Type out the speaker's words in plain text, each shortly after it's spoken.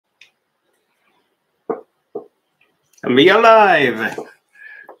And we are live.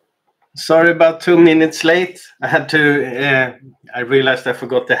 Sorry about 2 minutes late. I had to. I realized I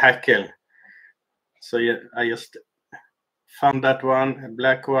forgot the hackle, so yeah, I just found that one, a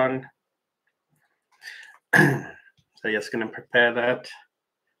black one. So I'm just gonna prepare that.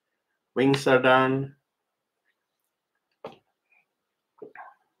 Wings are done.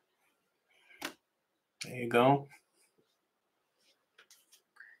 There you go.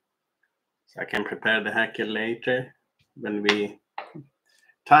 So I can prepare the hackle later when we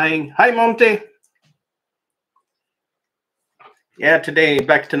tying. Hi, Monty. Yeah, today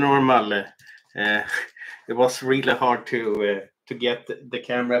back to normal. It was really hard to get the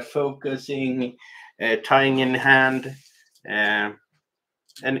camera focusing, tying in hand, and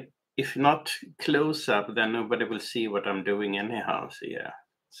if not close up, then nobody will see what I'm doing anyhow. So yeah,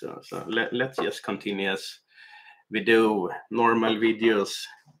 so let's just continue as we do normal videos,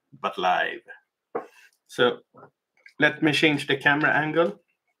 but live. So let me change the camera angle.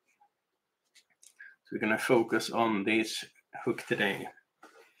 So we're gonna focus on this hook today.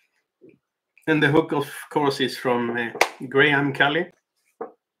 And the hook, of course, is from Graham Cully.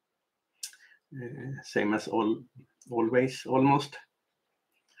 Same as always, almost.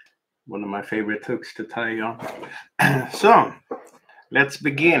 One of my favorite hooks to tie on. So let's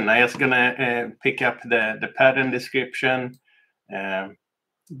begin. I'm just gonna pick up the pattern description.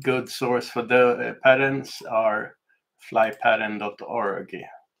 Good source for the patterns are flypattern.org.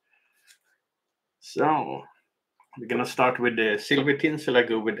 So we're gonna start with the silver tinsel. I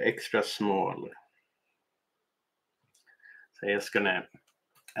go with extra small. So I'm just gonna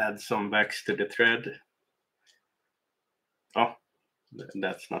add some wax to the thread. Oh,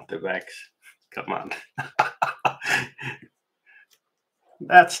 that's not the wax. Come on.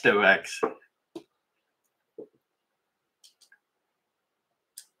 That's the wax.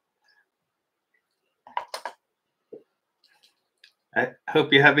 I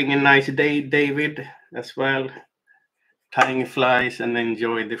hope you're having a nice day, David, as well. Tying flies and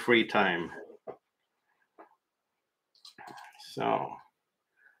enjoy the free time. So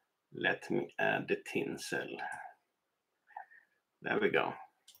let me add the tinsel. There we go.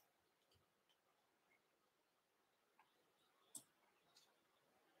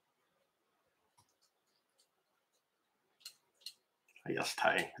 I just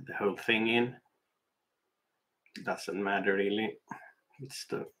tie the whole thing in. Doesn't matter really. It's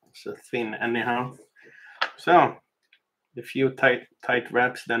so thin anyhow. So a few tight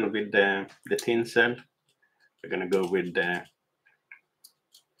wraps then with the tinsel. We're gonna go with I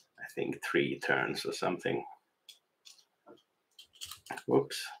think 3 turns or something.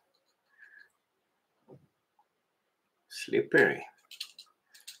 Whoops. Slippery.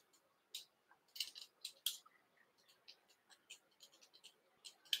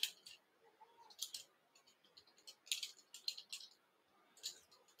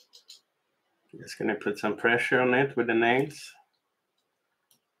 Just gonna put some pressure on it with the nails.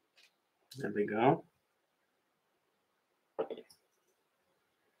 There we go.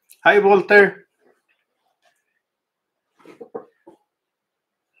 Hi, Walter.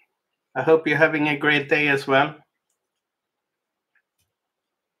 I hope you're having a great day as well.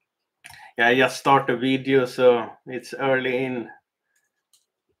 Yeah, I just started a video, so it's early in.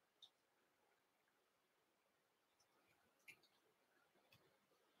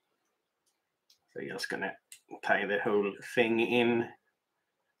 So just gonna tie the whole thing in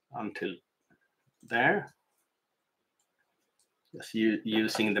until there. Just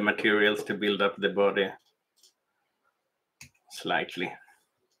using the materials to build up the body slightly.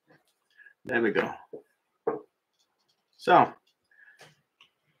 There we go. So,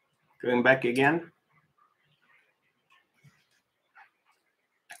 going back again.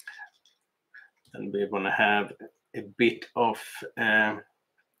 And we want to have a bit of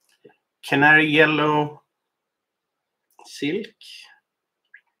canary yellow silk.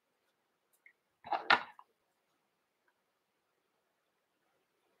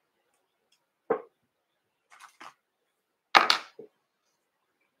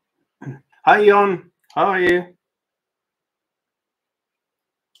 Hi, Jon. How are you?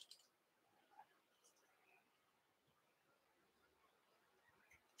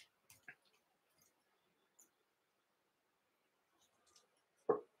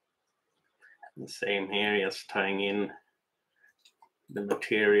 The same here, just tying in the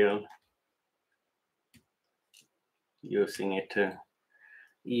material, using it to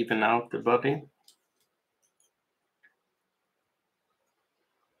even out the body.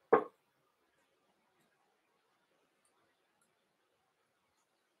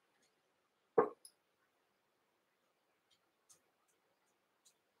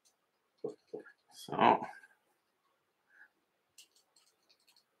 So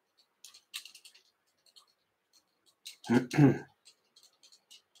Tight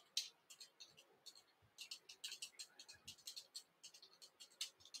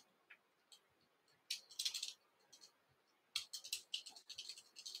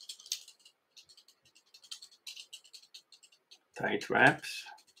wraps.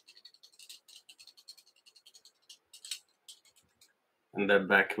 And then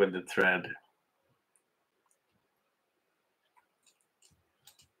back with the thread.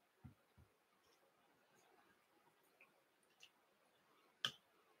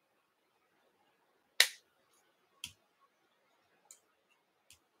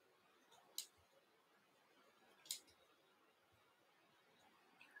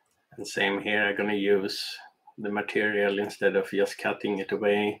 And same here, I'm gonna use the material instead of just cutting it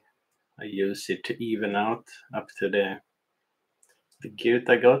away. I use it to even out up to the gute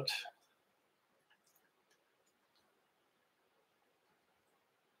I got.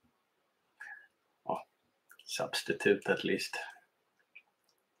 Oh, substitute at least.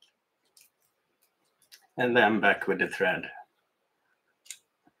 And then back with the thread.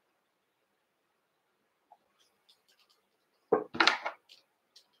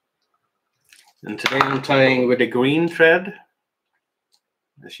 And today I'm tying with a green thread,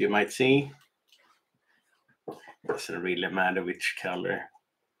 as you might see. It doesn't really matter which color,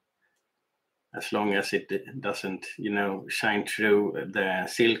 as long as it doesn't, shine through the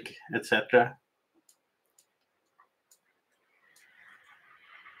silk, etc.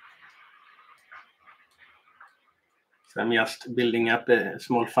 So I'm just building up a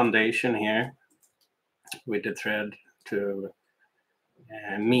small foundation here with the thread to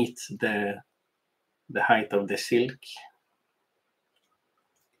meet the height of the silk.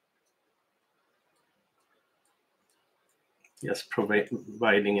 Just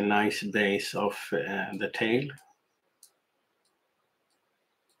providing a nice base of the tail.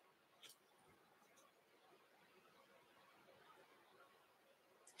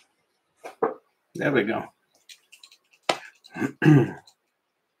 There we go.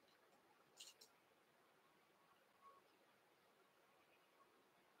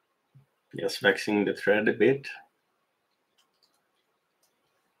 Just waxing the thread a bit.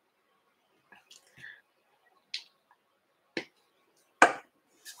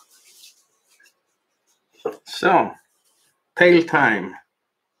 So, tail time.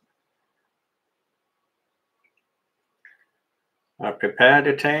 I prepare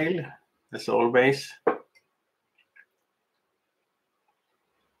the tail, as always.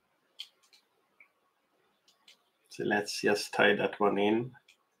 So let's just tie that one in.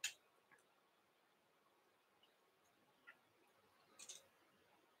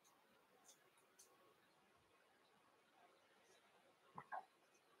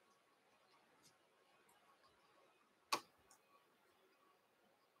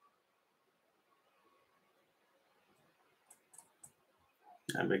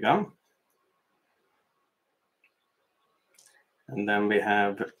 There we go. And then we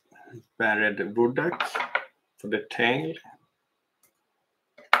have barred woodduck for the tail.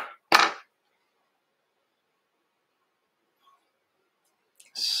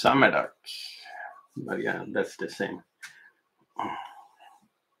 Summer duck. But yeah, that's the same.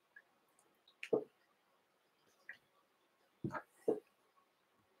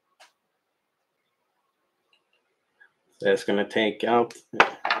 So it's going to take out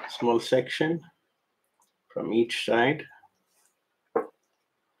a small section from each side.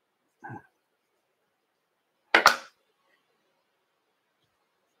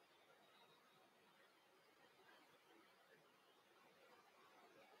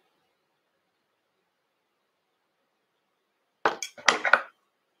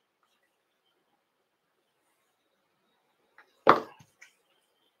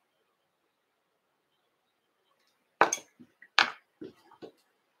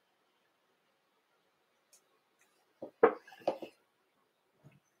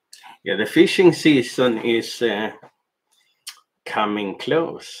 Yeah, the fishing season is coming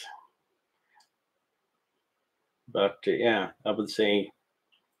close. But yeah, I would say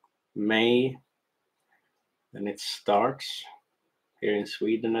May, when it starts, here in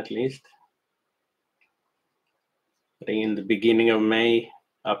Sweden at least. But in the beginning of May,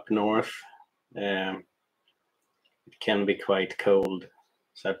 up north, it can be quite cold.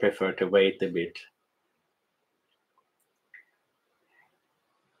 So I prefer to wait a bit.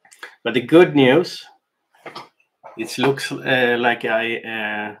 But the good news, it looks like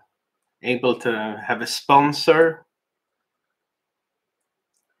I able to have a sponsor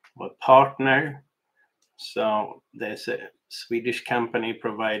or partner. So there's a Swedish company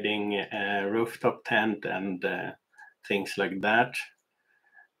providing a rooftop tent and things like that.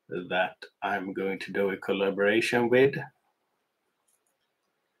 that I'm going to do a collaboration with.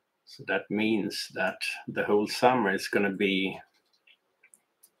 So that means that the whole summer is going to be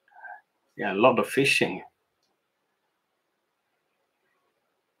a lot of fishing.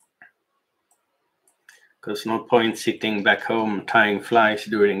 Because no point sitting back home tying flies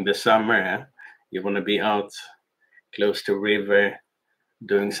during the summer. You want to be out close to river,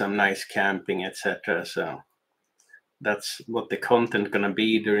 doing some nice camping, etc. So that's what the content going to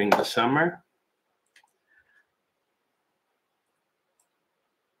be during the summer.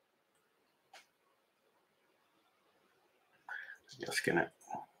 Just gonna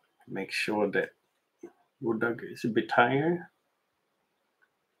make sure that wood dog is a bit higher.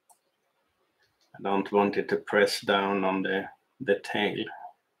 I don't want it to press down on the tail.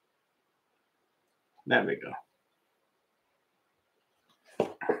 There we go.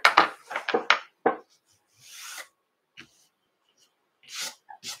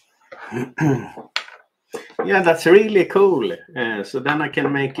 Yeah, that's really cool. So then I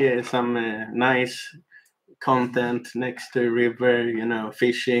can make some nice content next to river, you know,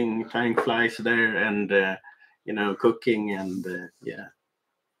 fishing, tying flies there, and you know, cooking, and yeah,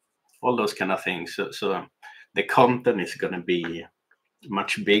 all those kind of things. So the content is going to be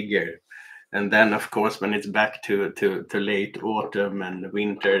much bigger. And then, of course, when it's back to late autumn and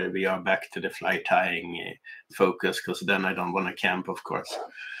winter, we are back to the fly tying focus, because then I don't want to camp, of course.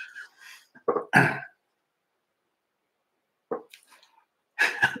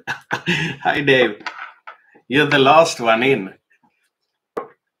 Hi, Dave. You're the last one in.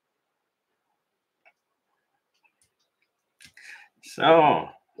 So,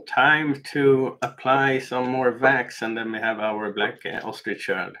 time to apply some more wax, and then we have our black ostrich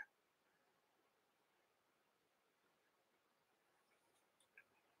herl.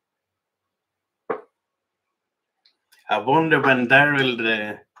 I wonder when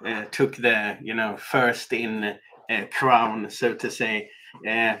Daryl took the, you know, first in crown, so to say.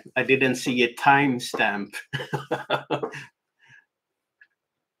 I didn't see a timestamp.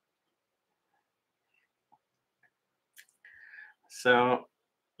 So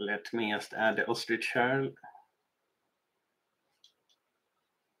let me just add the ostrich herl.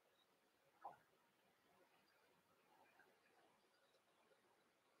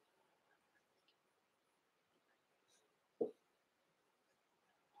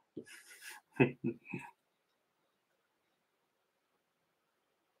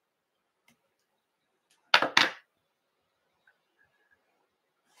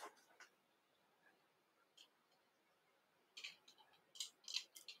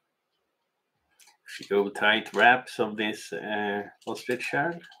 Few tight wraps of this ostrich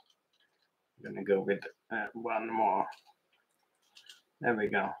herl. I'm gonna go with one more. There we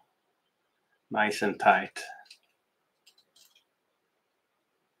go. Nice and tight.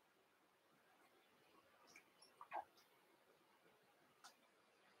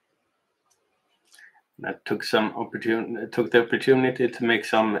 That took the opportunity to make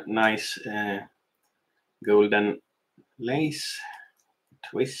some nice golden lace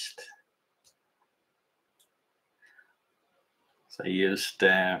twist. So I used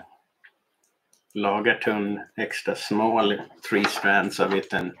Lagerton extra small, 3 strands of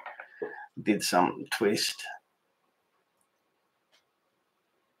it, and did some twist.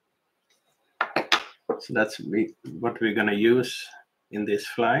 So that's what we're gonna use in this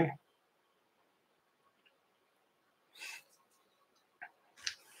fly.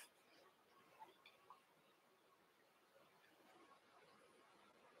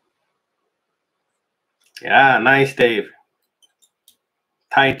 Yeah, nice, Dave.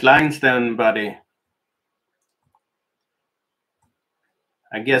 Tight lines then, buddy.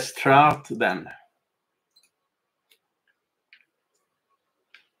 I guess trout then.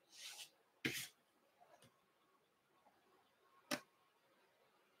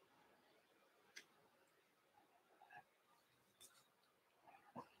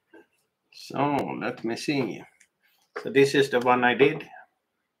 So let me see. So this is the one I did.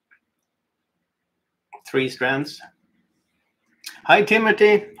 3 strands. Hi,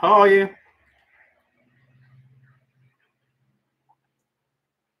 Timothy. How are you?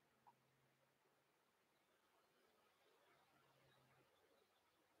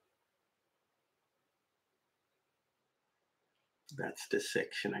 That's the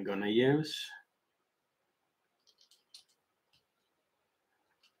section I'm gonna use.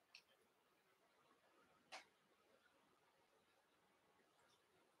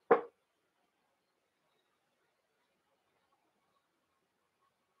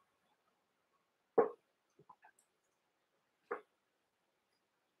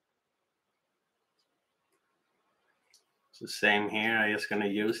 So same here, I'm just going to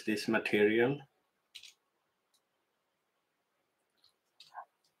use this material.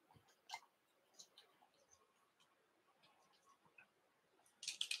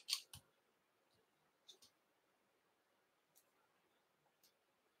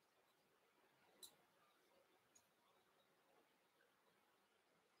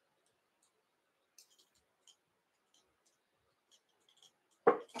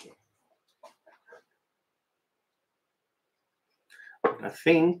 I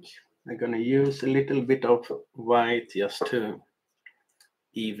think I'm going to use a little bit of white just to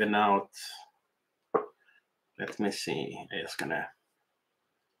even out. Let me see. I'm just going to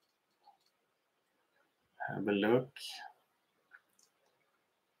have a look.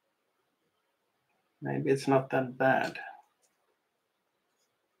 Maybe it's not that bad.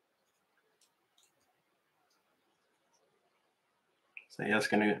 So I'm just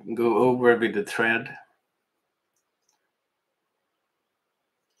going to go over with the thread.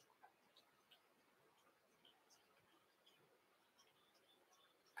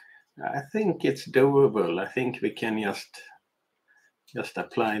 I think it's doable. I think we can just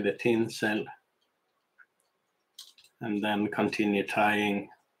apply the tinsel and then continue tying.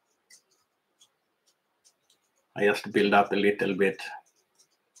 I just build up a little bit.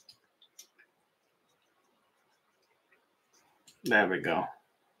 There we go.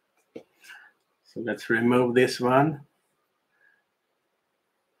 So let's remove this one.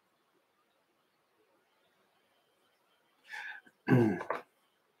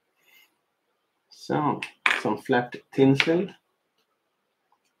 So, some flat tinsel.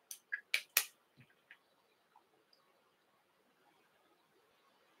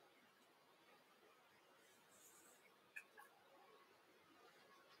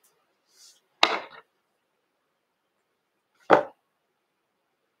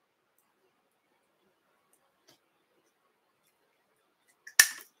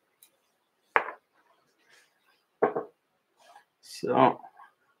 So,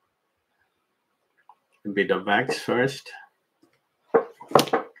 a bit of wax first.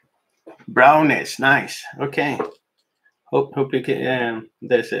 Brownies, nice. Okay. Hope you can.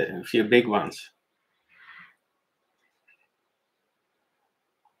 There's a few big ones.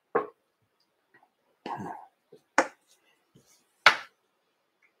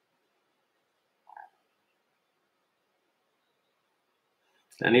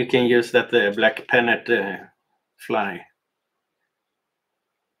 And you can use that black pennet fly.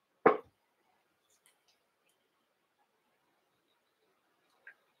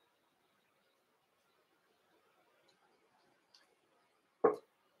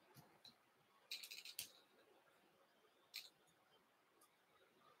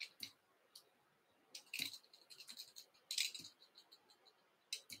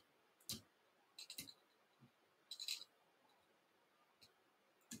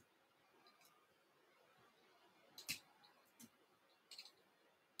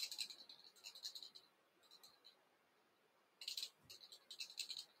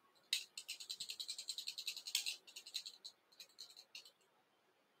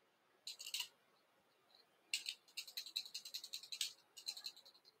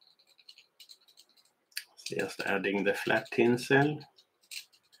 Just adding the flat tinsel.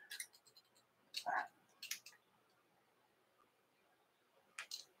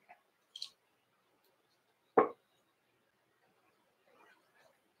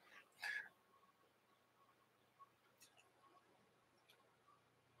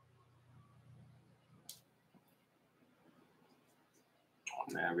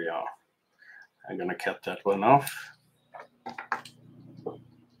 There we are. I'm gonna cut that one off.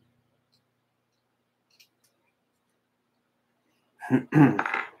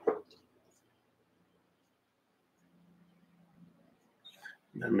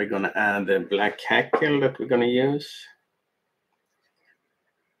 Then we're gonna add the black hackle that we're gonna use.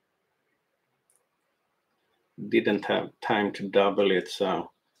 Didn't have time to double it,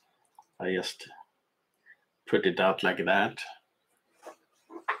 so I just put it out like that.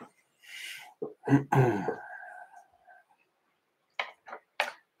 And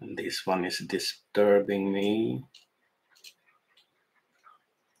this one is disturbing me.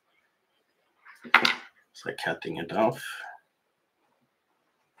 So cutting it off.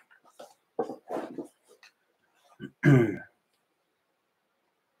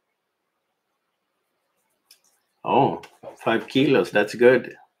 Oh, 5 kilos, that's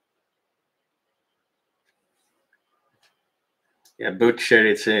good. Yeah, Butcher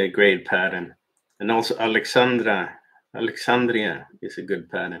is a great pattern. And also Alexandria is a good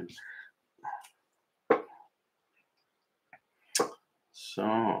pattern.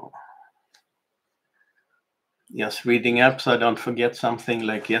 So Just reading up so I don't forget something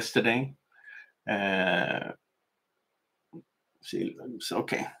like yesterday.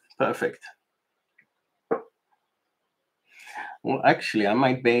 Okay, perfect. Well, actually, I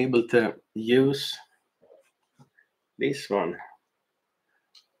might be able to use this one.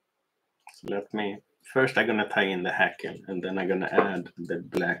 So let me, first I'm gonna tie in the hackle, and then I'm gonna add the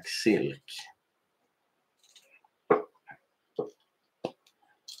black silk.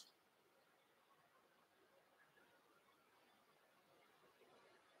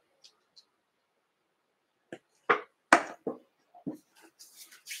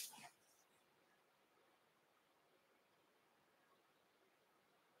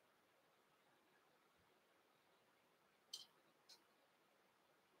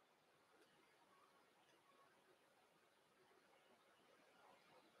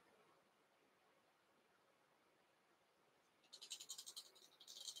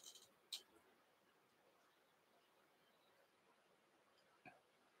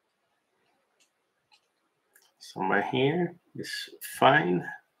 So my hair is fine.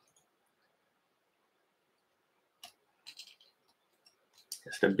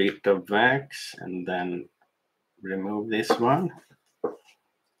 Just a bit of wax, and then remove this one,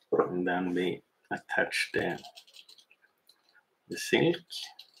 and then we attach the silk.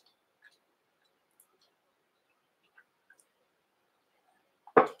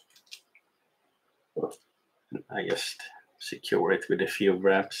 And I just secure it with a few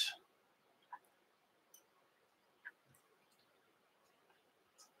wraps.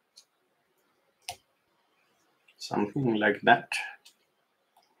 Something like that.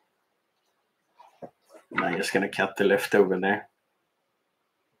 And I'm just gonna cut the leftover there.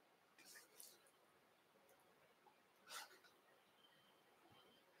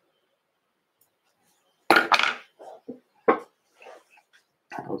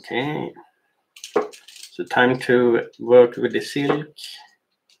 Okay, so time to work with the silk.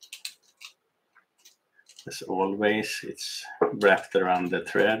 As always, it's wrapped around the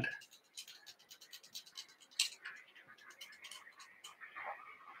thread.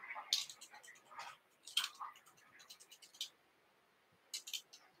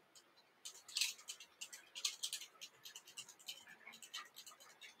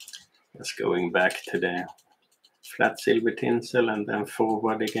 Just going back to the flat silver tinsel and then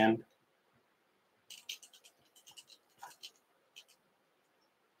forward again.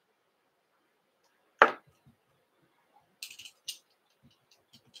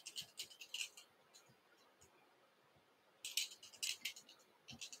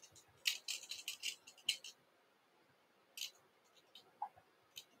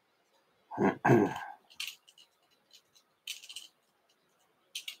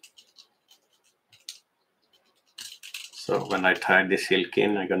 So when I tie the silk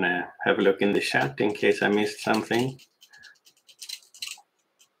in, I'm gonna have a look in the chat in case I missed something.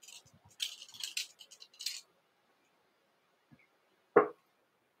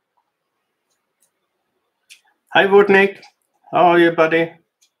 Hi, Vortnik. How are you, buddy?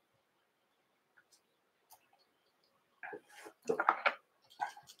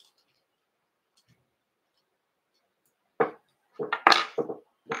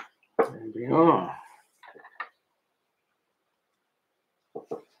 There we are.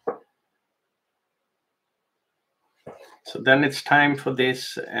 So then it's time for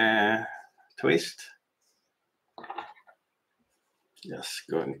this twist. Just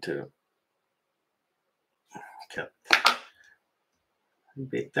going to cut a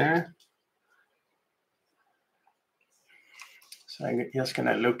bit there. So I'm just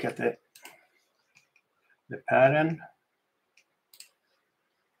gonna look at the pattern.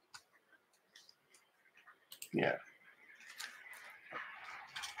 Yeah.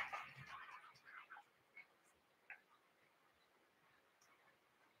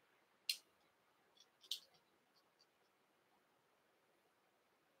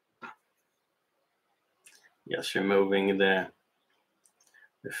 Just removing the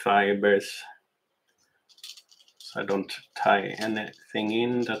fibers so I don't tie anything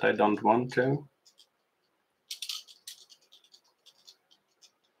in that I don't want to.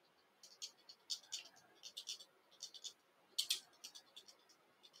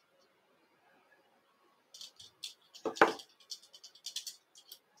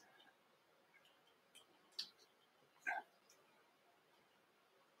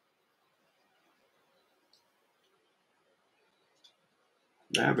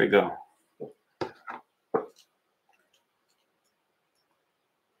 There we go.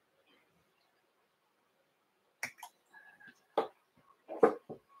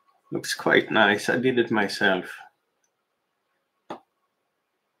 Looks quite nice. I did it myself.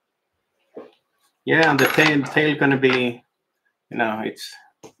 Yeah, and the tail gonna be, it's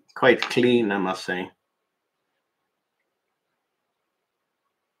quite clean, I must say.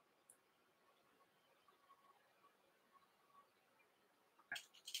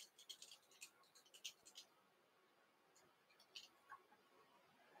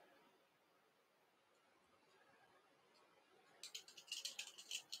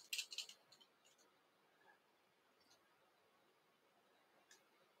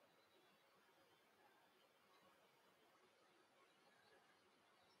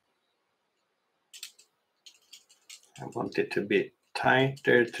 I want it to be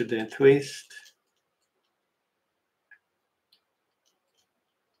tighter to the twist.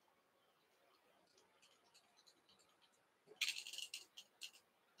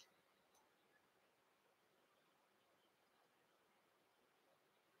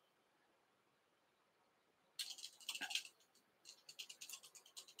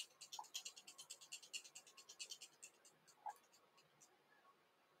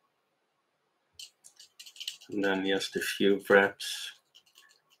 And then just a few wraps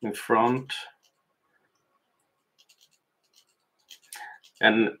in front.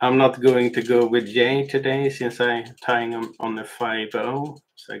 And I'm not going to go with J today since I'm tying them on the 5-0.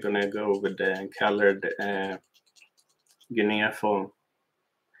 So I'm gonna go with the colored Guinea fowl.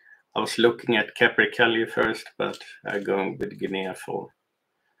 I was looking at Capercaillie first, but I'm going with Guinea fowl.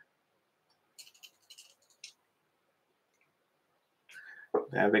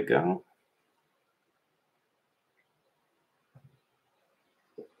 There we go.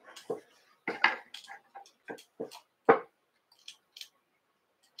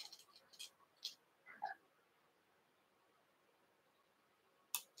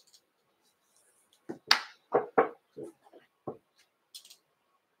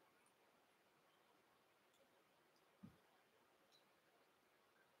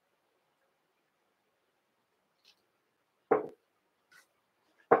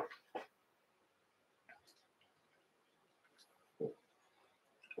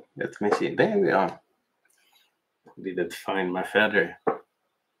 Let me see. There we are. Didn't find my feather.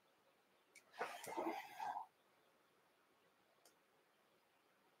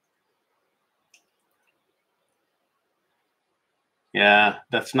 Yeah,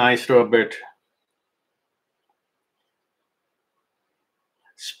 that's nice, Robert.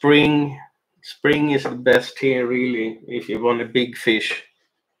 Spring is the best here, really, if you want a big fish.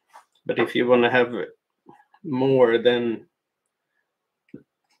 But if you want to have more, then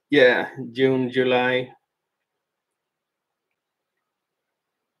yeah, June, July.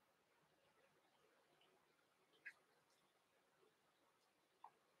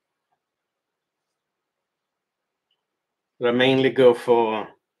 But I mainly go for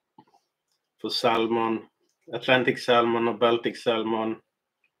salmon, Atlantic salmon or Baltic salmon.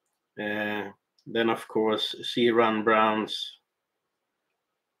 Then of course sea run browns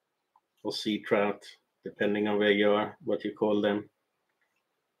or sea trout, depending on where you are, what you call them.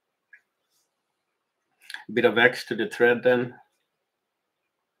 A bit of X to the thread then.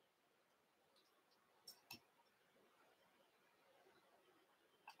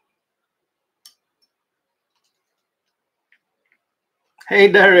 Hey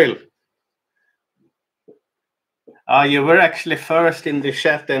Daryl. You were actually first in the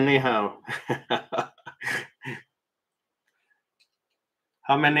chat anyhow.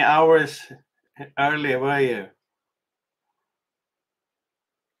 How many hours early were you?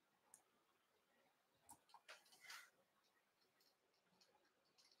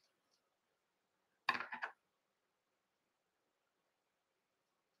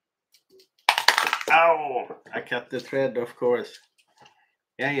 Ow! I cut the thread, of course.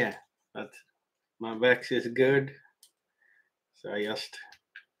 Yeah. But my wax is good. So I just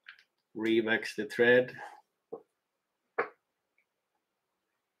re-wax the thread.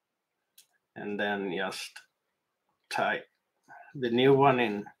 And then just tie the new one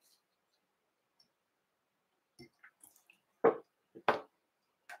in.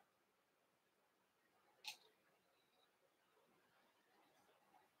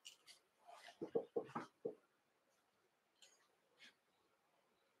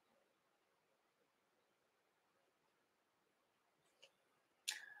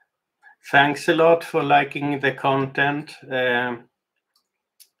 Thanks a lot for liking the content.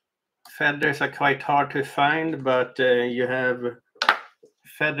 Feathers are quite hard to find, but you have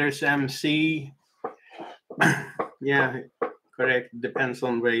Feathers MC. Yeah, correct. Depends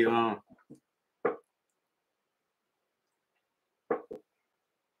on where you are.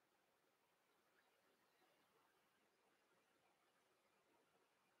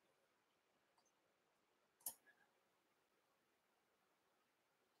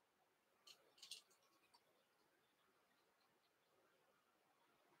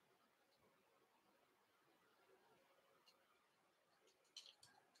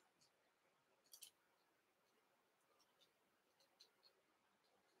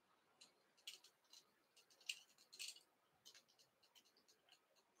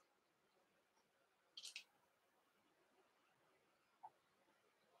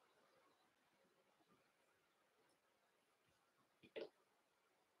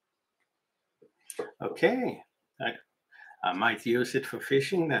 Okay, I might use it for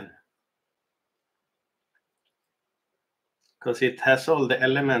fishing then, because it has all the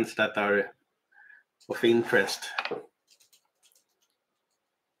elements that are of interest.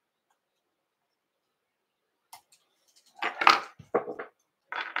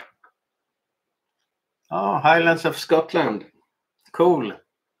 Oh, Highlands of Scotland. Cool.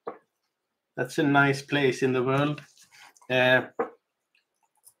 That's a nice place in the world.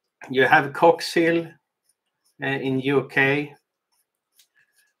 You have Coxhill in UK.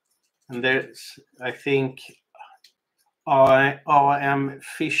 And there's, I think, RM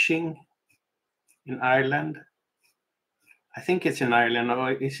Fishing in Ireland. I think it's in Ireland,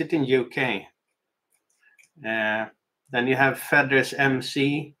 or is it in UK? Then you have Feathers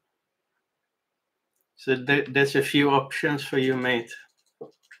MC. So there's a few options for you, mate.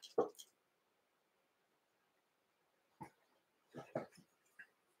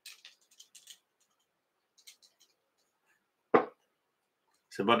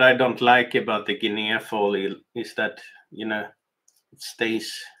 So what I don't like about the Guinea fowl is that, you know, it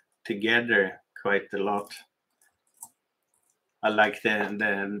stays together quite a lot. I like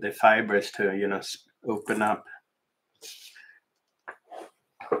the fibers to, you know, open up.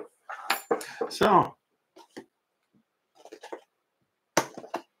 So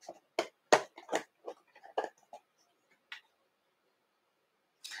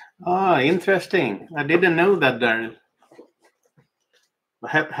interesting. I didn't know that, Darren.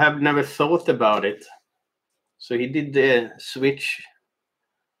 I have never thought about it. So he did the switch.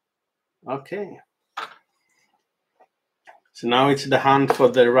 Okay. So now it's the hunt for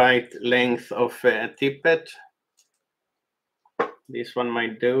the right length of tippet. This one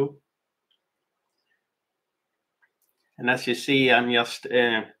might do. And as you see, I'm just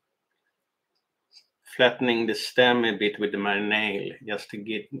flattening the stem a bit with my nail just to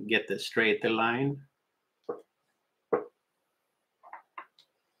get a straighter line.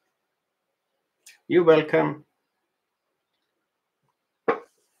 You're welcome.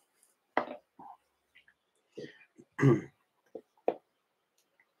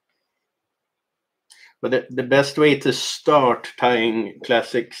 But the best way to start tying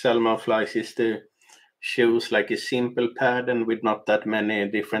classic salmon flies is to choose like a simple pattern with not that many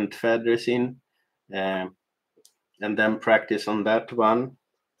different feathers in, and then practice on that one,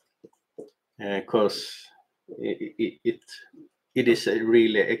 because it is a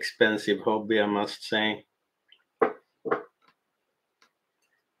really expensive hobby, I must say.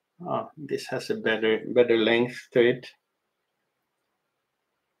 Oh, this has a better length to it.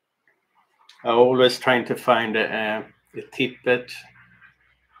 I'm always trying to find a tippet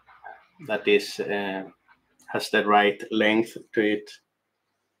that is has the right length to it.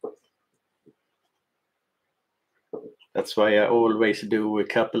 That's why I always do a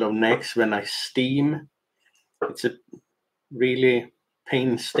couple of necks when I steam. It's a really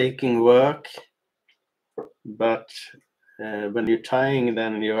painstaking work, but when you're tying,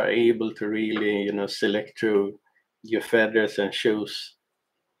 then you are able to really, you know, select through your feathers and choose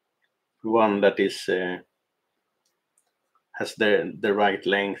one that is has the right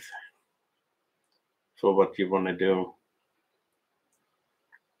length for what you want to do.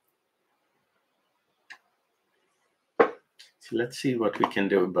 So let's see what we can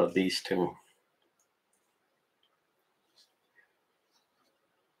do about these two.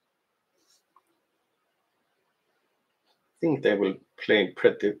 I think they will play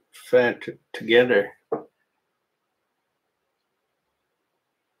pretty fair together.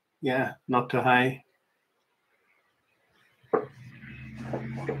 Yeah, not too high.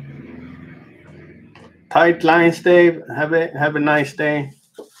 Tight lines, Dave. Have a nice day.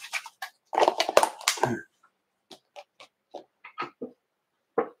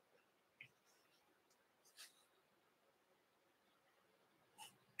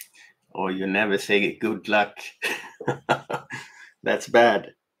 Or you never say good luck. That's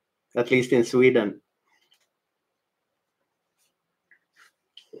bad, at least in Sweden.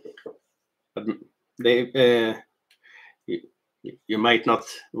 But they, you might not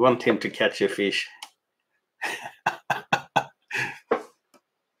want him to catch a fish.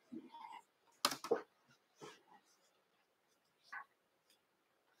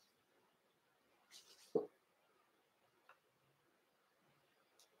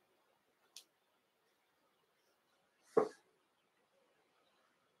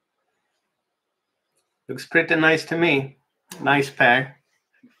 Looks pretty nice to me. Nice pair.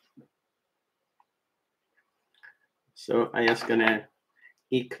 So I'm just gonna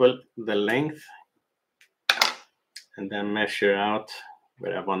equal the length and then measure out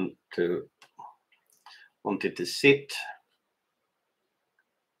where I want it to sit.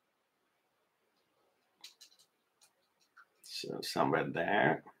 So somewhere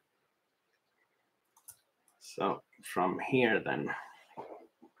there. So from here then.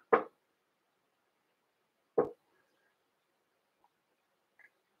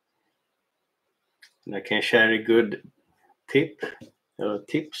 And I can share a good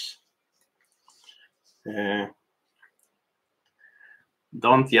tips.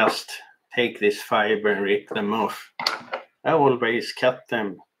 Don't just take this fiber and rip them off. I always cut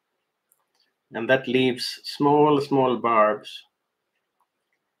them. And that leaves small barbs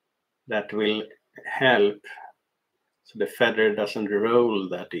that will help so the feather doesn't roll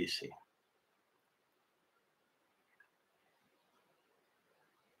that easy.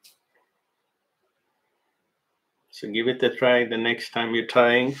 So give it a try the next time you're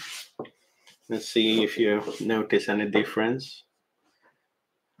tying and see if you notice any difference.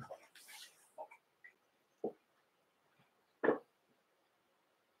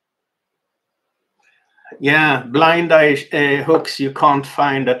 Yeah, blind eye hooks you can't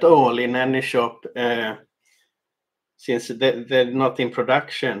find at all in any shop since they're not in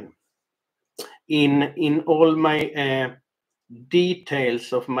production. In all my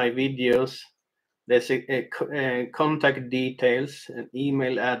details of my videos, there's a contact details, an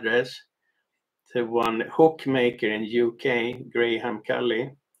email address to one hook maker in UK, Graham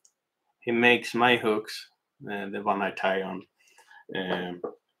Cully. He makes my hooks, the one I tie on.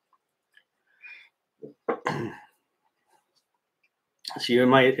 So you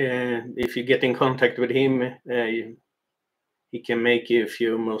might, if you get in contact with him, he can make you a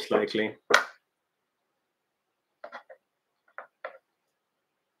few, most likely.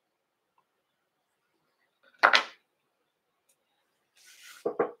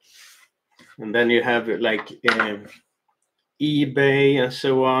 And then you have like eBay and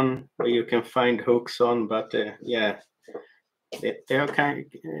so on, where you can find hooks on, but yeah, they are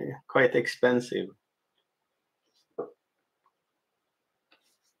quite expensive.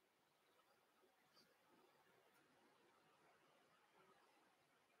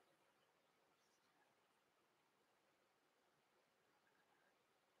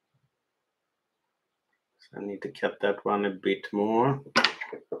 So I need to cut that one a bit more.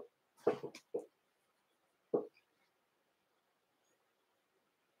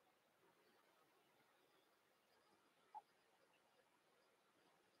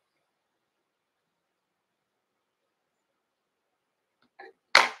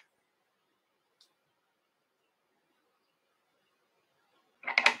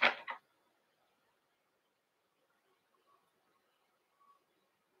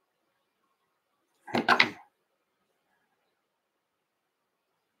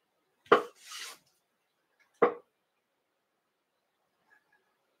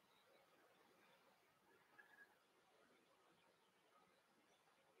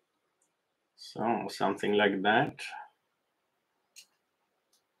 So something like that.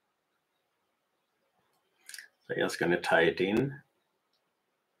 So I'm just going to tie it in.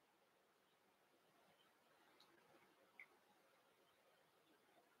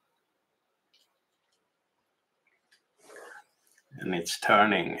 And it's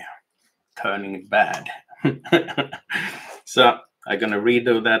turning bad. So I'm going to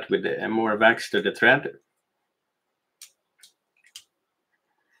redo that with more wax to the thread.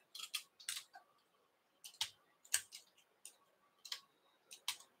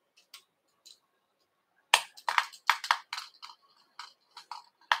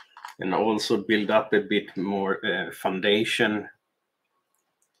 And also build up a bit more foundation.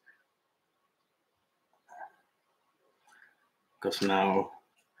 Because now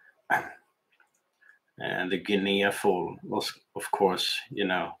the Guinea fowl was, of course, you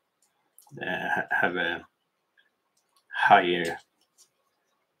know, have a higher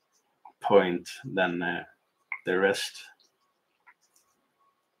point than the rest.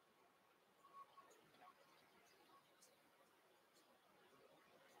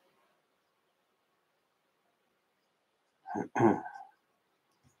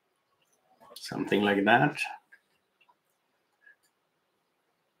 Something like that.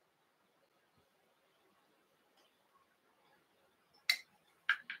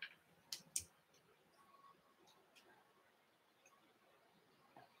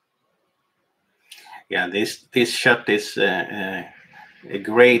 Yeah, this shot is a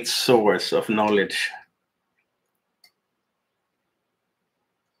great source of knowledge.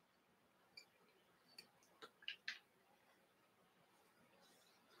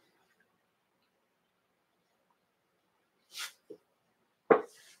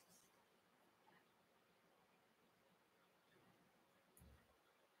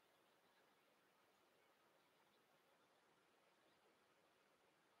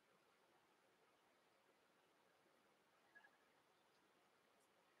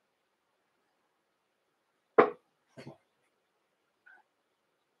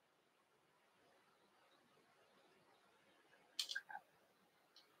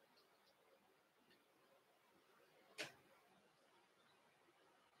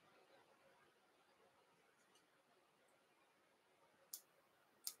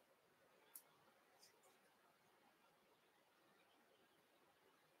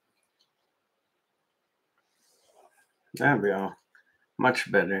 There we are.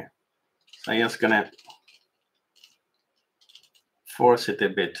 Much better. So I'm just gonna force it a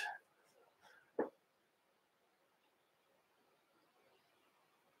bit.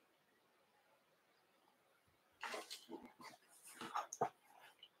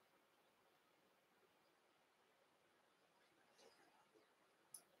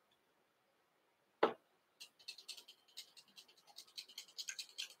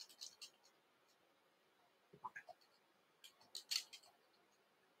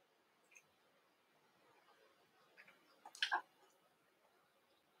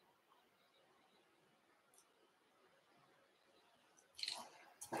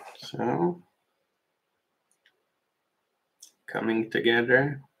 So, coming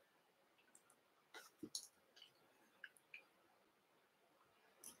together.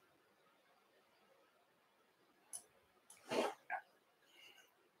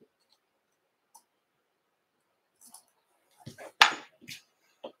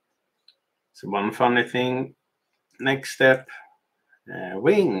 So one funny thing, next step,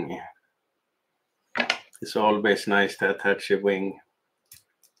 wing. It's always nice to attach a wing.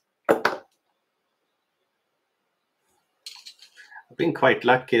 I've been quite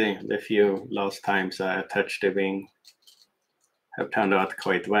lucky the few last times I attached the wing have turned out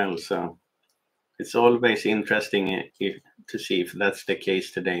quite well. So it's always interesting to see if that's the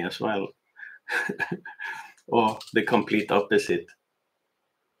case today as well. Or the complete opposite.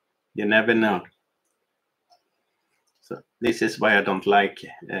 You never know. So this is why I don't like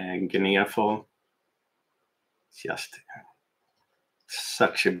Guinea fowl. It's just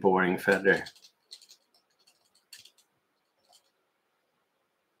such a boring feather.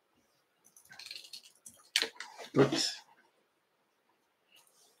 Oops.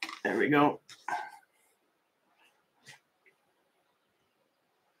 There we go.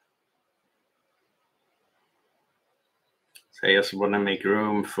 So I just want to make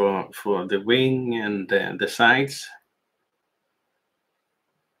room for the wing and the sides.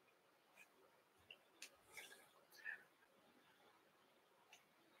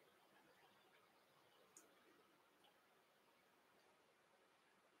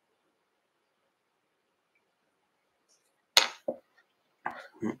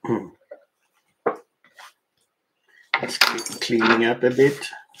 Just cleaning up a bit.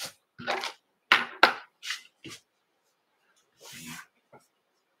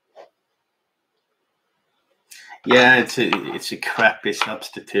 Yeah, it's a crappy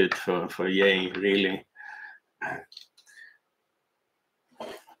substitute for yay, really.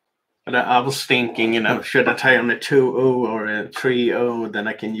 But I was thinking, should I tie on a 2-0 or a 3-0? Then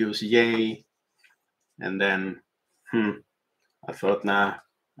I can use yay. And then, I thought, nah,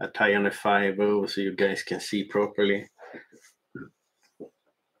 I tie on a 5-0 so you guys can see properly.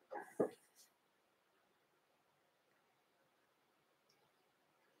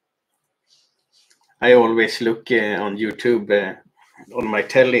 I always look on YouTube on my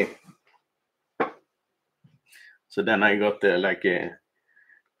telly. So then I got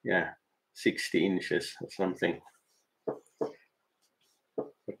 60 inches or something.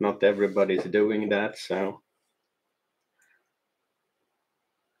 But not everybody's doing that, so.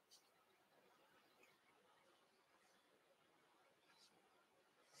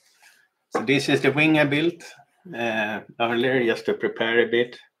 So this is the wing I built earlier just to prepare a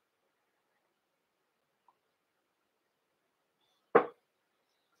bit.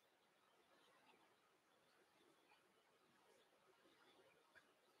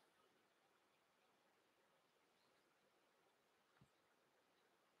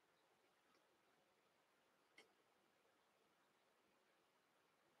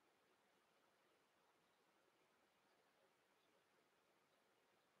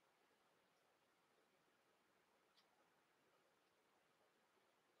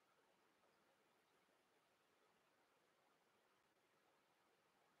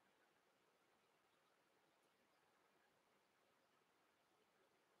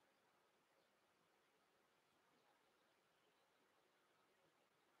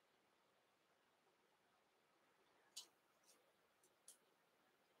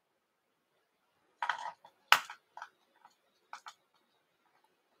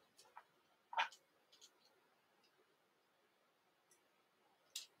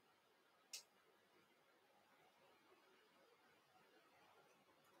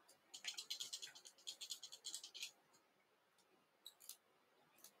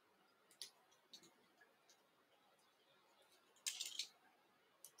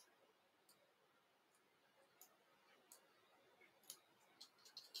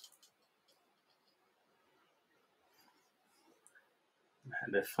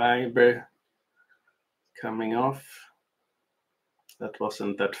 And the fiber coming off. That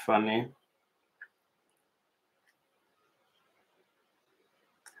wasn't that funny.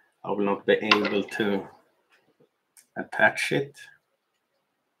 I will not be able to attach it,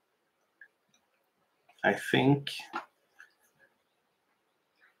 I think.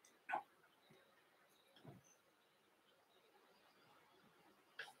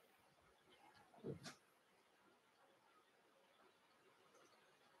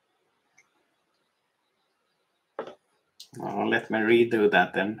 Oh, let me redo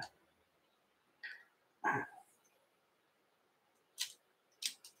that then.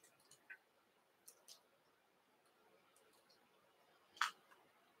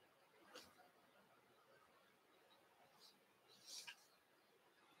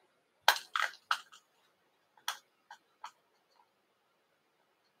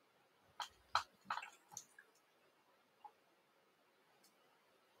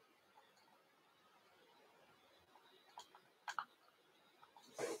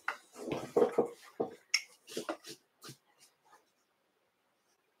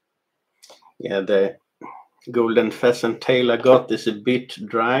 Yeah, the golden pheasant tail I got is a bit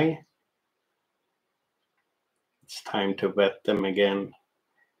dry. It's time to wet them again.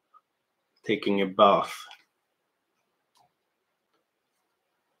 Taking a bath.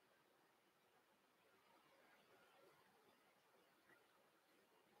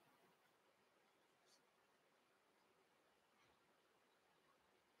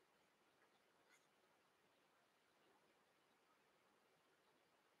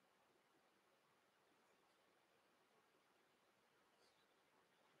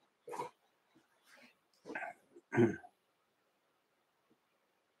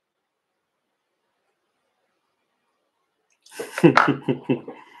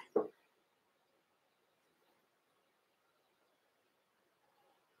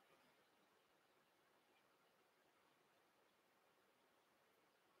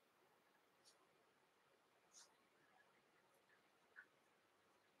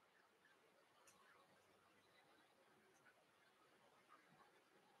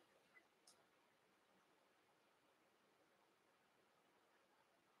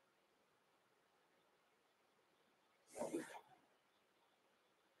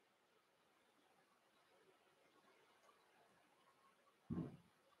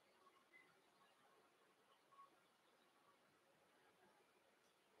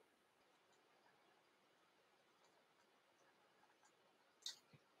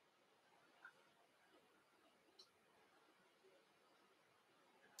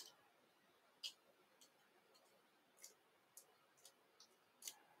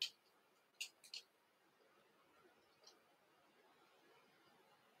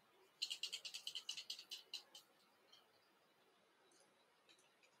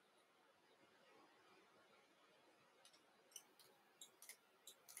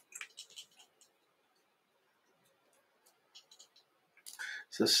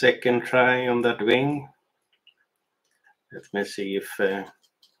 So second try on that wing. Let me see if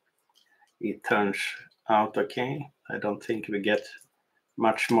it turns out okay. I don't think we get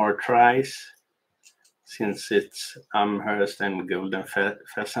much more tries since it's Amherst and Golden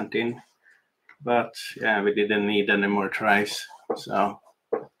Pheasant in. But yeah, we didn't need any more tries. So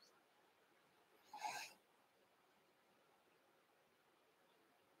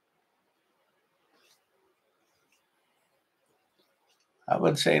I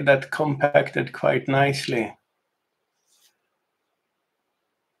would say that compacted quite nicely.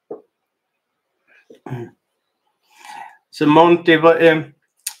 So Monty,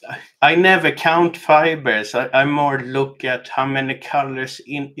 I never count fibers. I more look at how many colors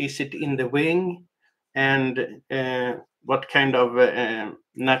is it in the wing, and what kind of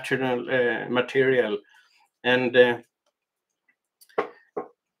natural material. And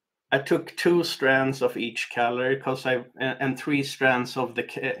I took 2 strands of each color because and 3 strands of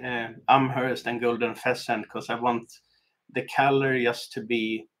the Amherst and Golden Pheasant because I want the color just to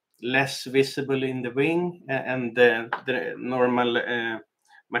be less visible in the wing and the normal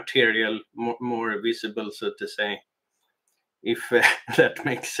material more visible, so to say, if that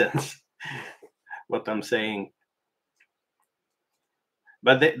makes sense, what I'm saying.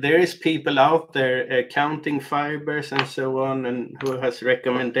 But there is people out there counting fibers and so on, and who has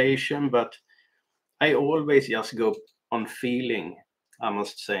recommendation, but I always just go on feeling, I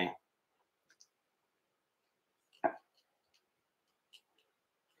must say.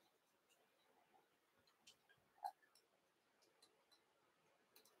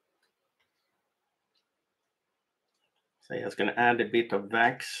 So I'm just going to add a bit of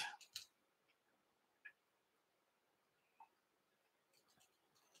wax.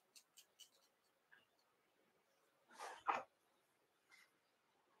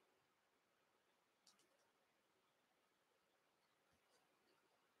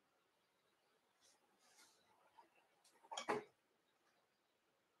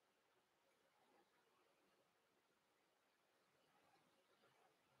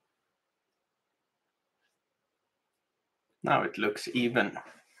 Now it looks even.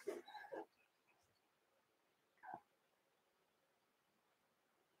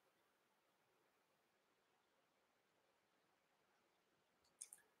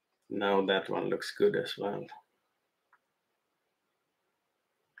 Now that one looks good as well.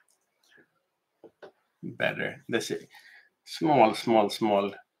 Better. This is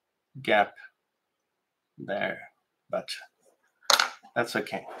small gap there, but that's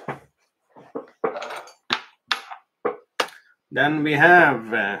okay. Then we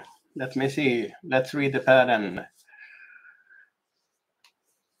have, let me see, let's read the pattern.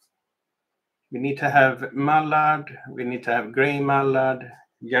 We need to have Mallard, we need to have gray Mallard,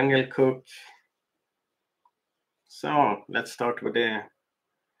 jungle cook. So let's start with the,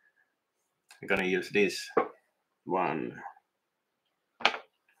 I'm gonna use this one.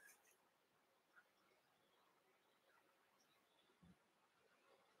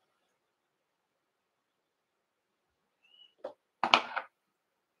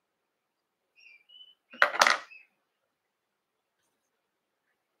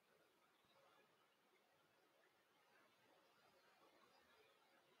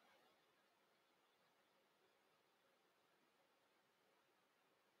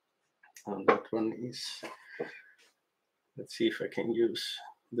 And that one is, let's see if I can use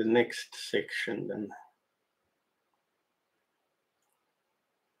the next section then.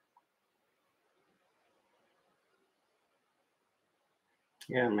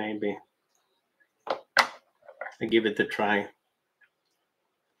 Yeah, maybe. I give it a try.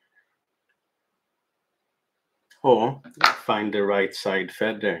 Or find the right side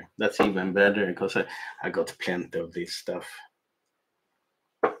feather. That's even better because I got plenty of this stuff.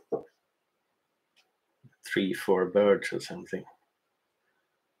 3-4 birds or something.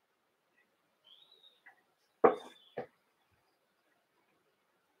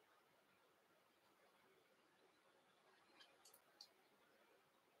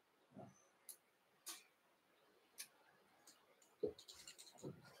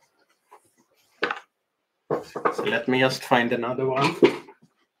 So let me just find another one.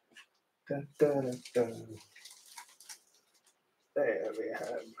 There we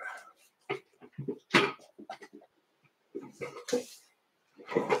have.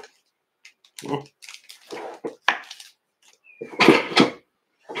 Oh.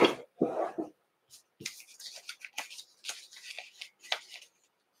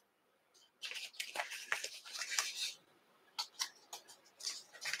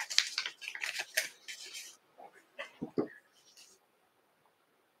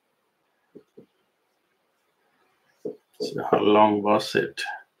 So how long was it?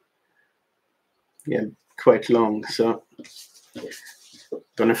 Yeah, quite long. So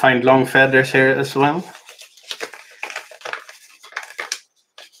gonna find long feathers here as well.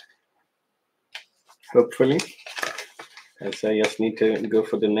 Hopefully. As I just need to go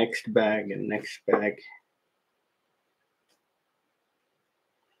for the next bag and next bag.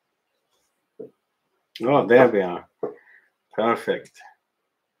 Oh, there we are. Perfect.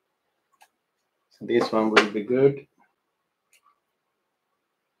 So this one will be good.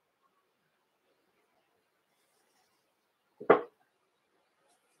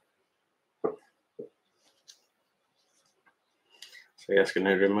 So I'm just going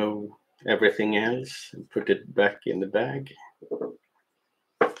to remove everything else and put it back in the bag.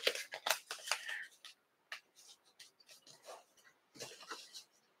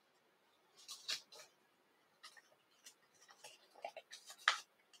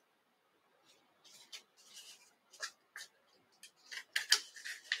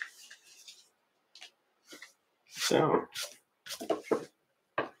 So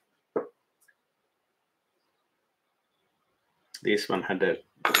this one had a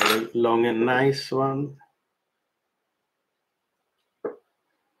very long and nice one.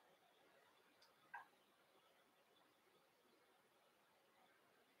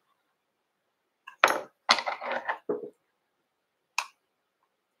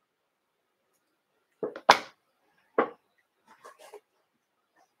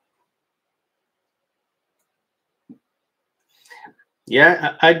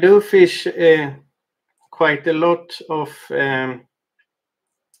 Yeah, I do fish quite a lot of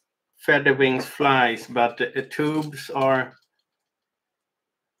feather wings flies, but tubes are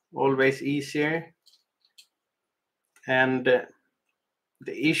always easier. And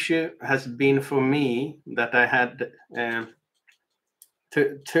the issue has been for me that I had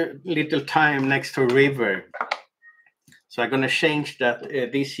too little time next to a river. So I'm going to change that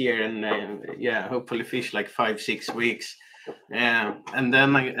this year and yeah, hopefully fish like 5-6 weeks. And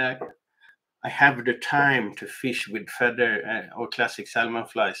then I have the time to fish with feather or classic salmon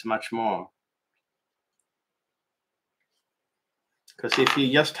flies much more. Because if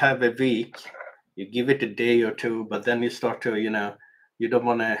you just have a week, you give it a day or two, but then you start to, you don't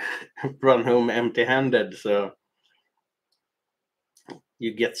want to run home empty-handed, so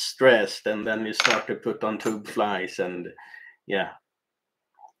you get stressed, and then you start to put on tube flies, and yeah,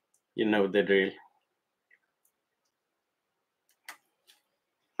 you know the drill.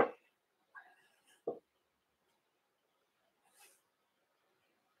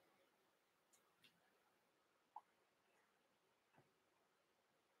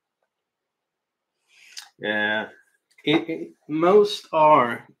 Most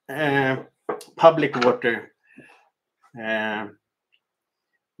are public water.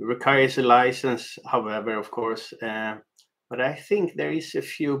 Requires a license, however, of course. But I think there is a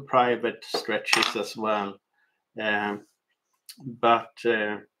few private stretches as well. But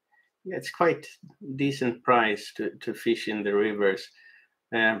it's quite decent price to fish in the rivers.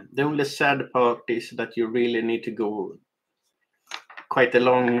 The only sad part is that you really need to go quite a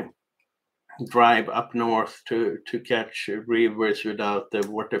long drive up north to catch rivers without the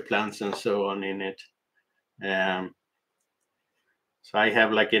water plants and so on in it. So I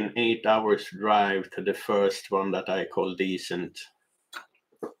have like an 8 hours drive to the first one that I call decent.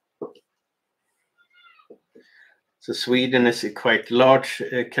 So Sweden is a quite large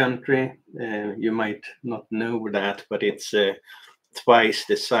country. You might not know that, but it's twice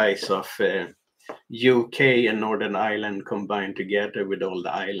the size of UK and Northern Ireland combined together with all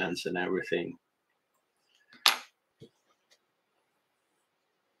the islands and everything.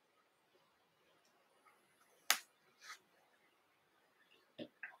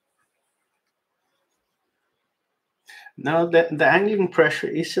 No, the angling pressure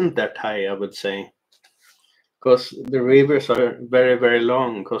isn't that high, I would say, because the rivers are very, very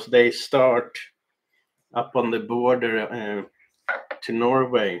long, because they start up on the border to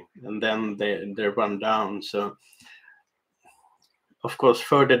Norway, and then they run down. So, of course,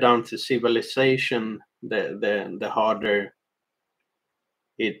 further down to civilization, the harder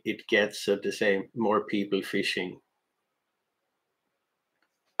it gets, so to say, more people fishing.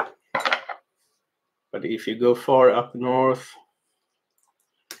 But if you go far up north,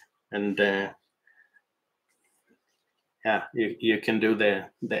 and yeah, you can do the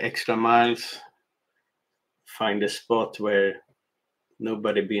extra miles, find a spot where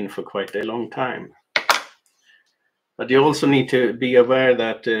nobody been for quite a long time. But you also need to be aware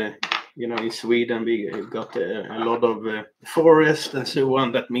that in Sweden we got a lot of forest and so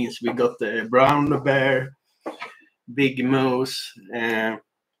on. That means we got the brown bear, big moose.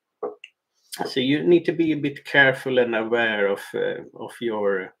 So you need to be a bit careful and aware of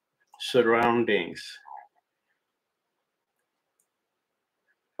your surroundings.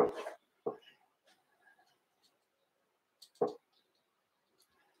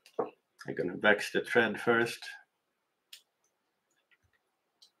 I'm gonna wax the thread first.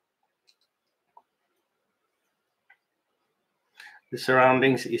 The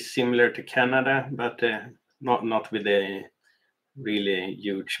surroundings is similar to Canada, but not with the really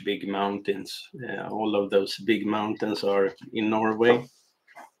huge big mountains. All of those big mountains are in Norway,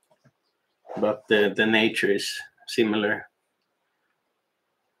 but the nature is similar.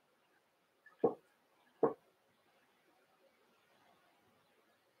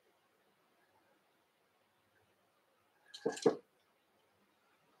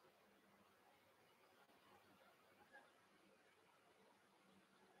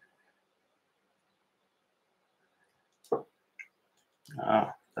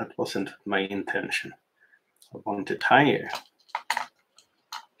 That wasn't my intention. I want it higher.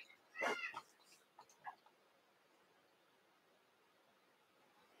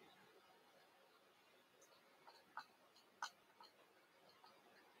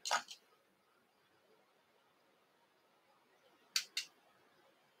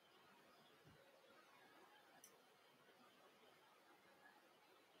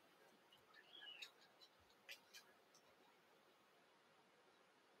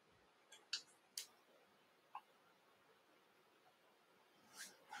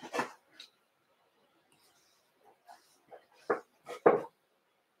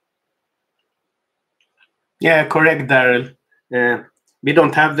 Yeah, correct, Daryl. We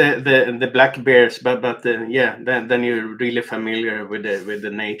don't have the black bears, but yeah, then you're really familiar with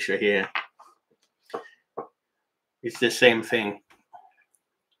the nature here. It's the same thing.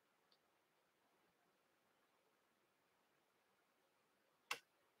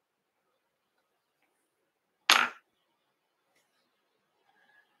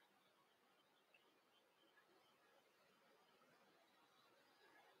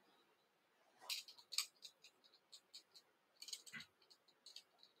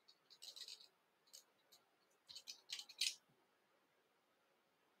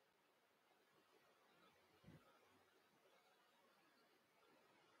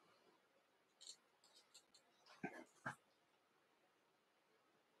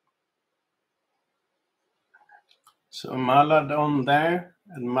 So Mallard on there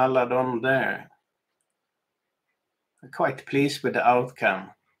and Mallard on there. I'm quite pleased with the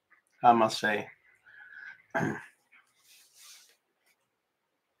outcome, I must say.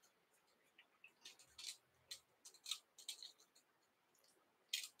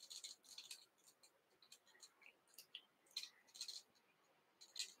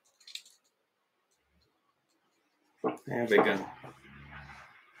 There we go.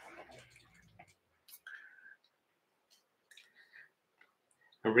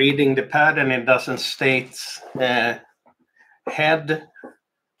 Reading the pattern, it doesn't state head,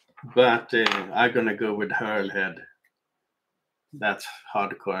 but I'm gonna go with herl head. That's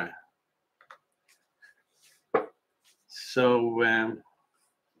hardcore. So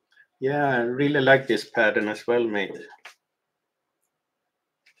yeah, I really like this pattern as well, mate.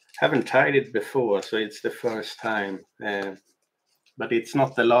 Haven't tried it before, so it's the first time, but it's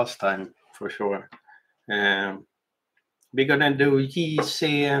not the last time for sure. We're gonna do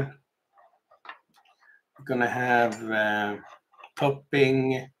ythe. We're gonna have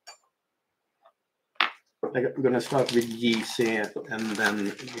topping. I'm gonna start with ythe, and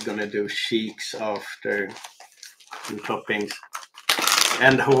then we're gonna do cheeks after, and toppings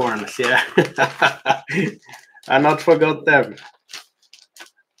and horns. Yeah, I not forgot them.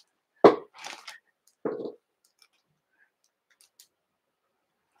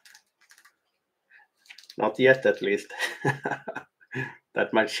 Not yet, at least.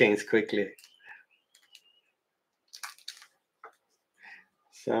 That might change quickly.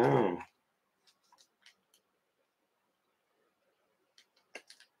 So.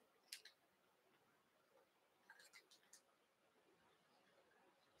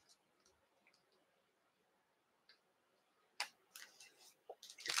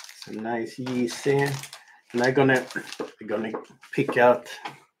 A nice ythe, and I'm gonna pick out.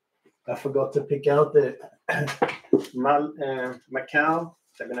 I forgot to pick out the Macaw.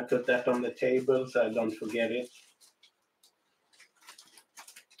 So I'm gonna put that on the table so I don't forget it.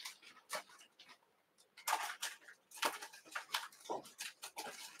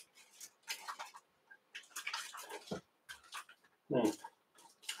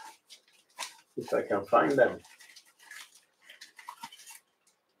 If I can find them.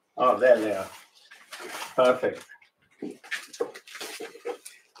 Oh, there they are. Perfect.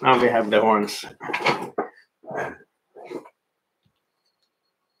 Now we have the horns.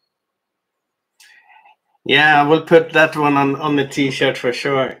 Yeah, I will put that one on the t-shirt for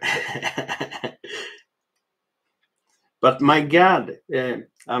sure. But my God,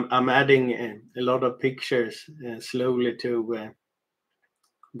 I'm adding a lot of pictures slowly to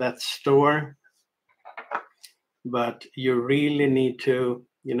that store. But you really need to,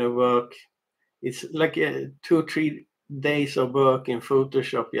 work. It's like 2 or 3 days of work in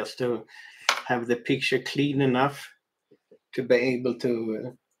Photoshop just to have the picture clean enough to be able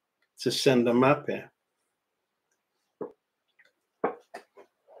to send them up here.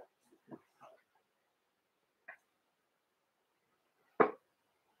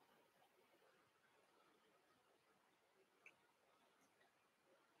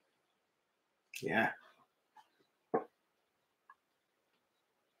 Yeah.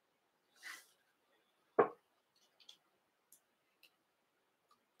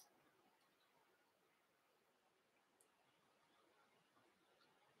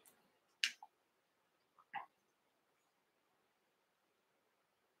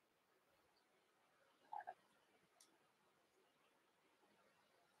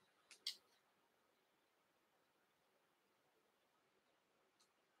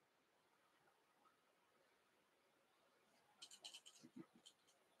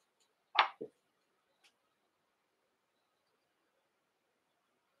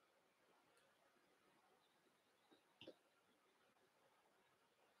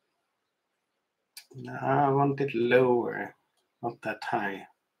 No, I want it lower, not that high.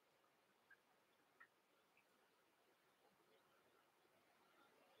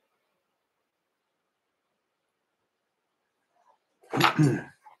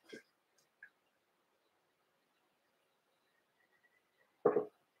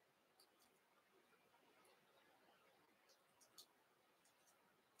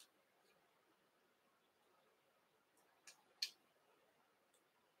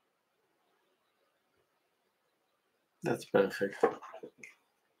 That's perfect.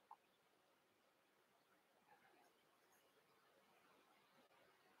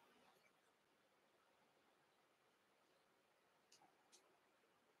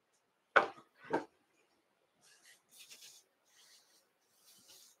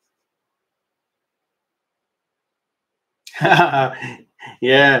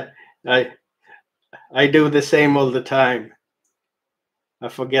 Yeah, I do the same all the time. I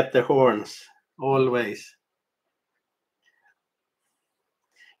forget the horns always.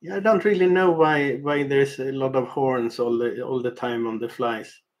 Yeah, I don't really know why there's a lot of horns all the time on the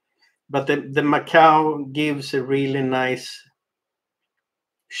flies. But the Macaw gives a really nice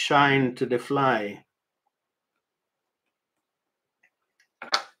shine to the fly.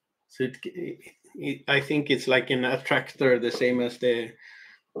 So I think it's like an attractor, the same as the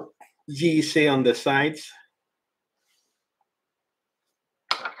GC on the sides.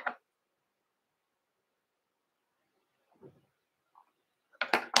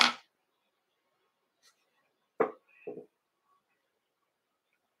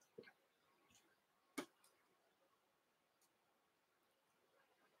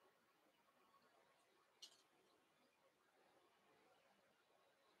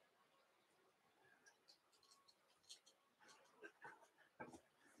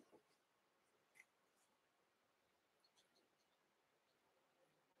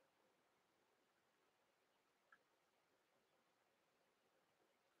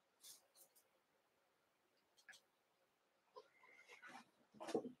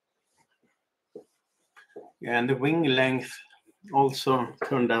 Yeah, and the wing length also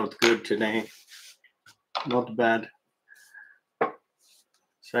turned out good today. Not bad.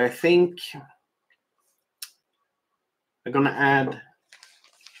 So I think I'm gonna add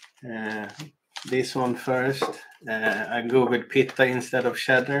this one first. I go with pita instead of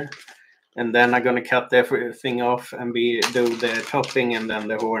cheddar, and then I'm gonna cut everything off and do the topping and then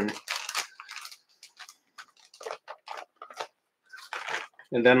the horn.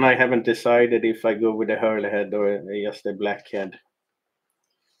 And then I haven't decided if I go with a herl head or just a black head.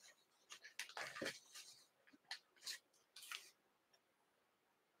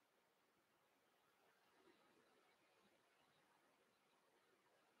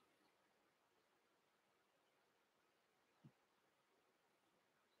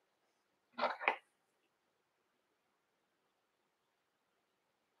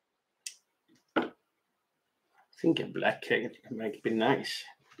 I think a black head might be nice.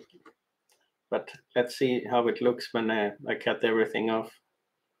 But let's see how it looks when I cut everything off.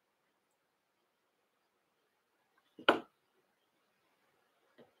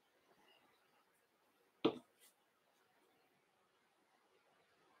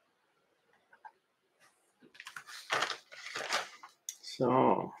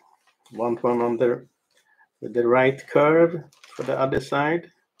 So, want one on with the right curve for the other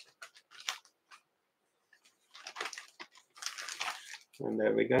side. And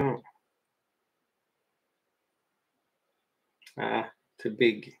there we go. Ah, too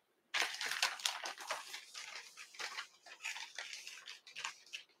big.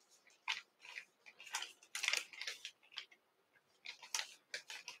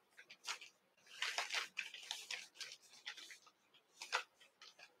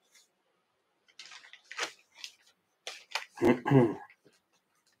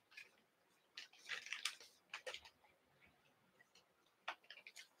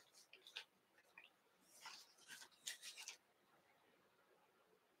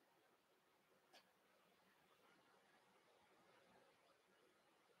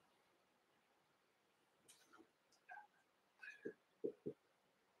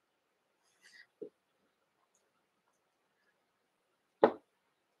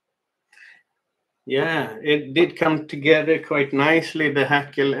 Yeah, it did come together quite nicely, the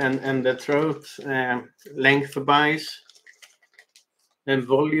hackle and the throat, length-wise and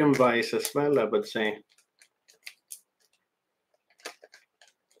volume-wise as well, I would say.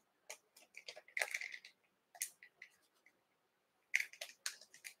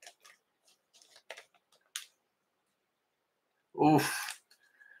 Oof.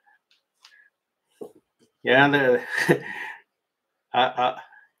 Yeah,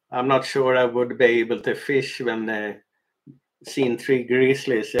 I'm not sure I would be able to fish when seeing 3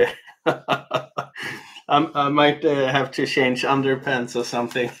 grizzlies. I might have to change underpants or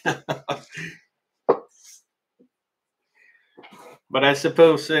something. But I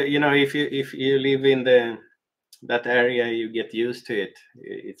suppose if you live in that area, you get used to it.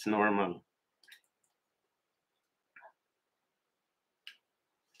 It's normal.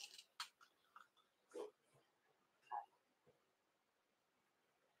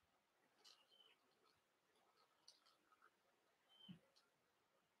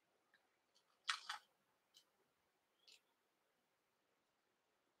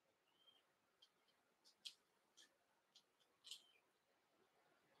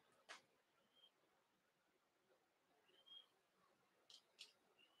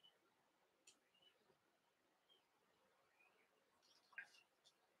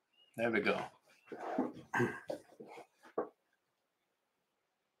 There we go.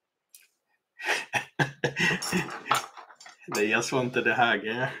 They just wanted a hug,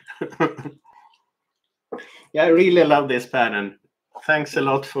 yeah. Yeah, I really love this pattern. Thanks a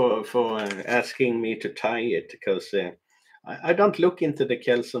lot for asking me to tie it, because I don't look into the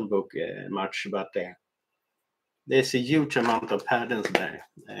Kelson book much, but there's a huge amount of patterns there.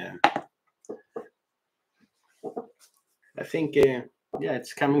 I think yeah,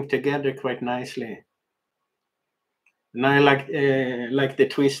 it's coming together quite nicely. And I like the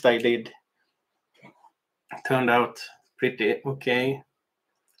twist I did. Turned out pretty okay.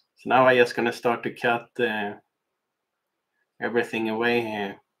 So now I'm just gonna start to cut everything away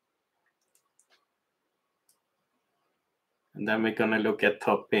here. And then we're gonna look at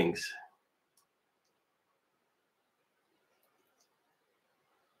toppings.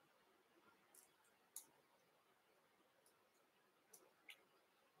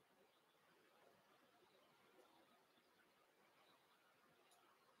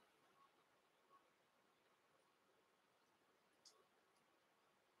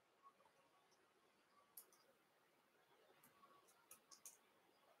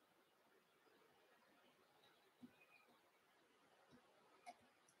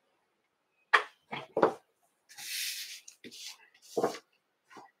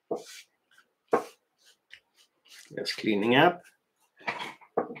 Just cleaning up.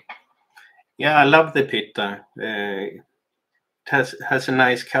 Yeah, I love the pitta. It has a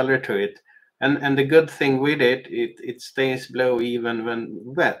nice color to it, and the good thing with it stays blue even when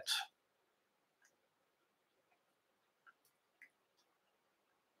wet.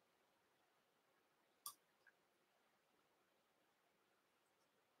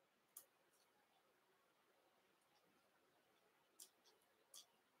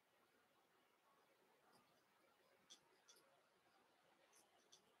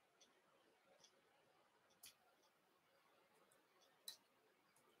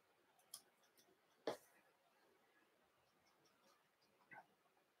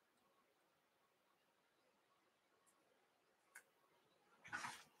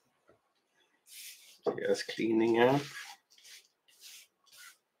 Just cleaning up.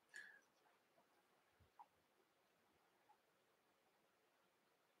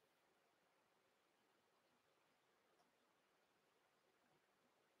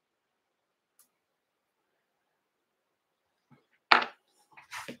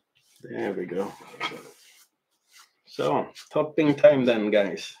 There we go. So, topping time then,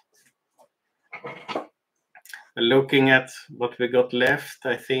 guys. Looking at what we got left,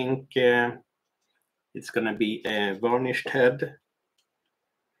 I think it's gonna be a varnished head.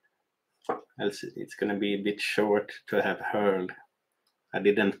 Else it's gonna be a bit short to have herl. I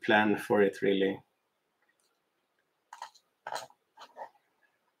didn't plan for it really.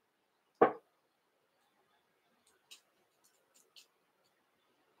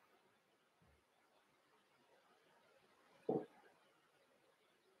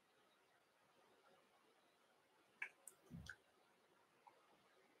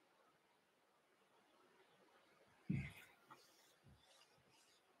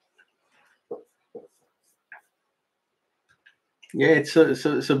 Yeah, it's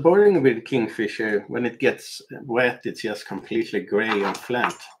so boring with kingfisher. When it gets wet, it's just completely gray and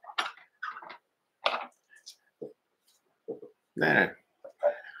flat. There.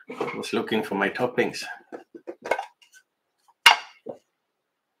 I was looking for my toppings.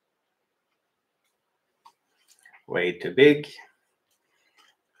 Way too big.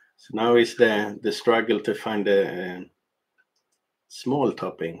 So now is the struggle to find a small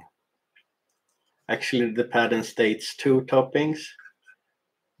topping. Actually, the pattern states 2 toppings,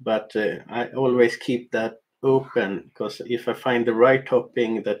 but I always keep that open, because if I find the right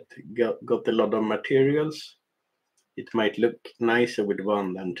topping that got a lot of materials, it might look nicer with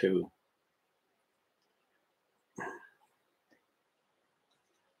 1 than 2.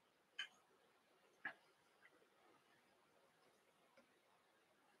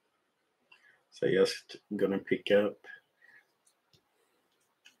 So just gonna pick up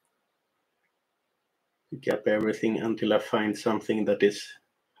everything until I find something that is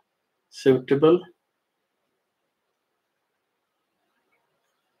suitable.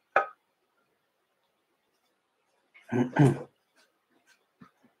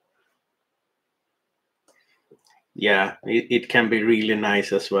 Yeah, it can be really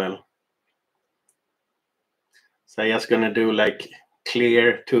nice as well. So I'm just gonna do like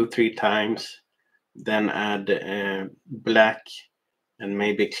clear 2-3 times, then add black and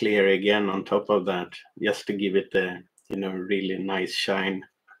maybe clear again on top of that, just to give it a really nice shine.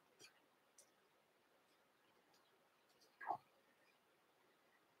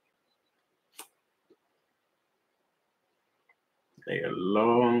 They are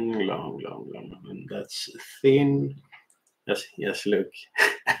long, long, long, long, and that's thin. Yes, look.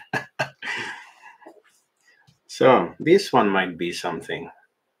 So this one might be something.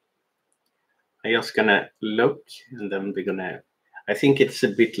 I'm just gonna look, and then we're gonna. I think it's a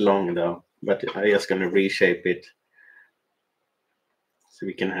bit long though, but I'm just gonna reshape it so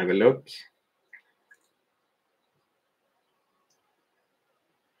we can have a look.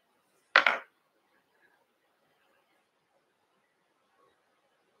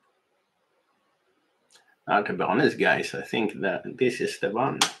 Now, to be honest, guys, I think that this is the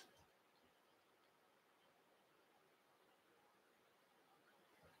one.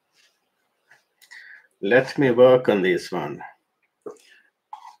 Let me work on this one.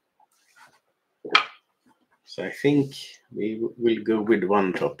 So I think we will go with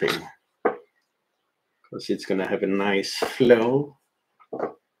one topping because it's going to have a nice flow.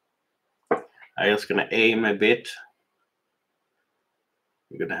 I'm just going to aim a bit.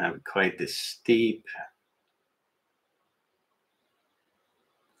 We're going to have quite a steep.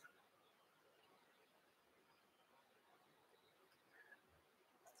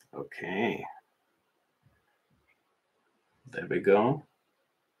 Okay. There we go.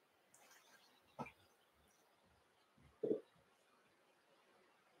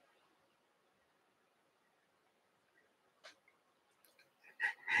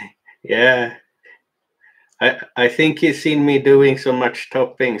 Yeah. I think he's seen me doing so much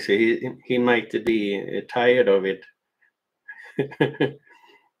toppings. So he might be tired of it.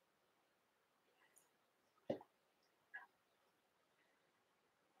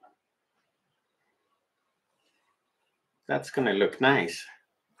 That's going to look nice.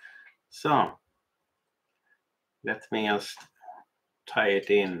 So let me just tie it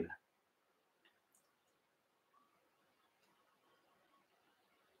in.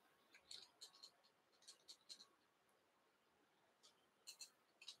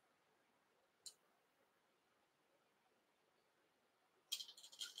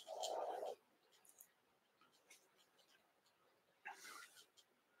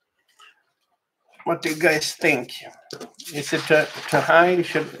 What do you guys think? Is it too high?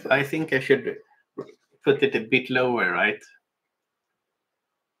 I think I should put it a bit lower, right?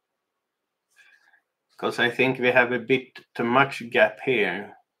 Because I think we have a bit too much gap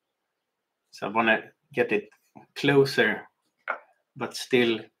here. So I want to get it closer, but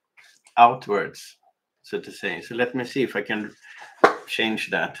still outwards, so to say. So let me see if I can change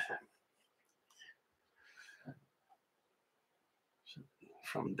that.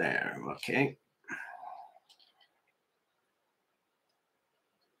 From there, okay.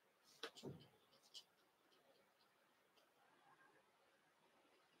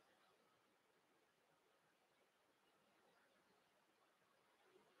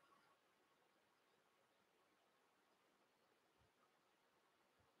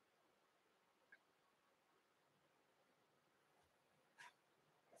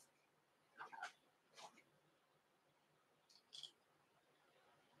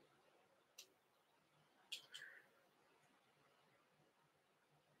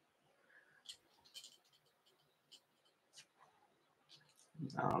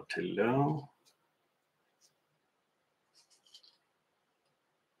 Now too low.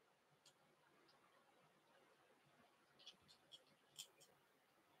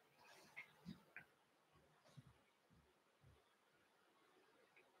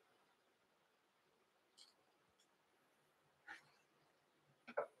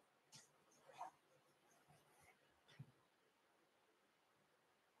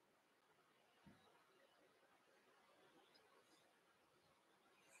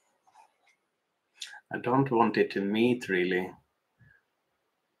 I don't want it to meet really.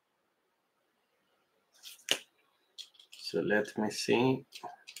 So let me see.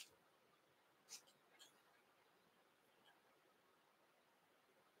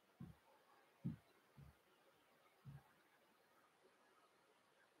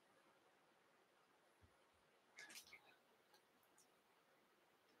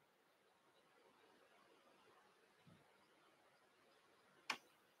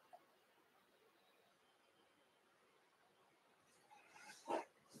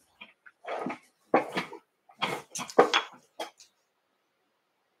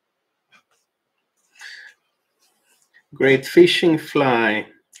 Great fishing fly.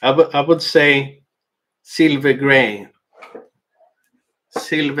 I would say silver gray.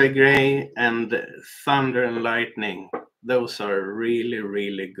 Silver gray and thunder and lightning. Those are really,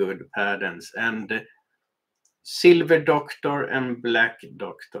 really good patterns. And silver doctor and black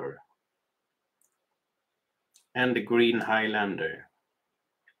doctor. And the green highlander.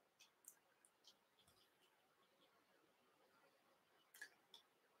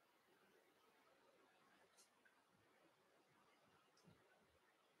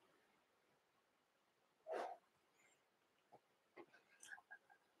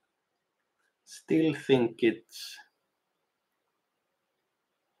 still think it's,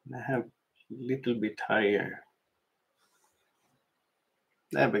 I have a little bit higher.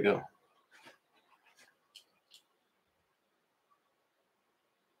 There we go.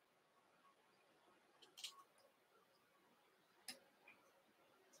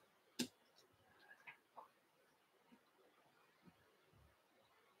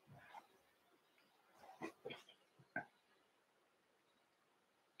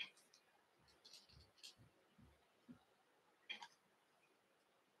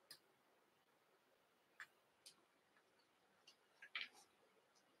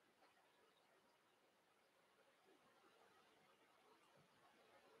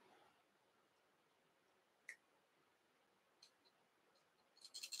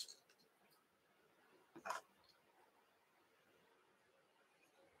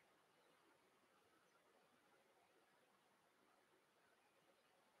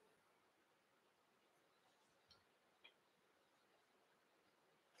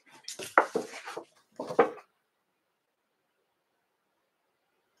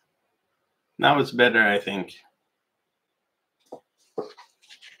 Now it's better, I think.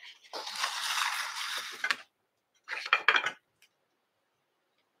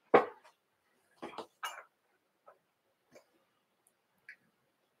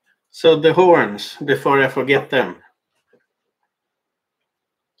 So the horns, before I forget them.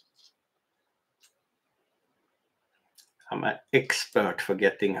 I'm an expert for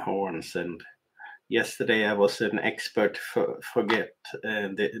getting horns, and yesterday I was an expert for forget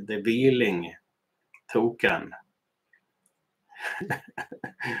the wheeling token.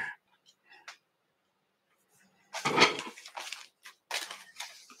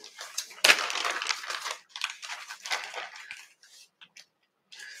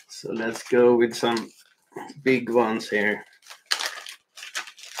 So let's go with some big ones here.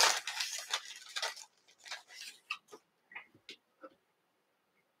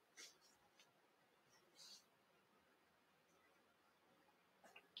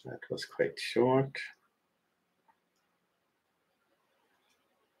 That was quite short.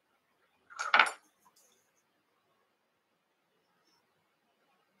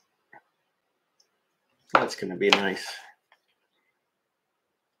 That's going to be nice.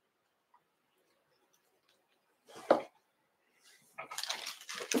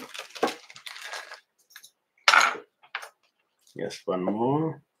 Just one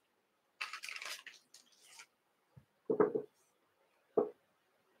more.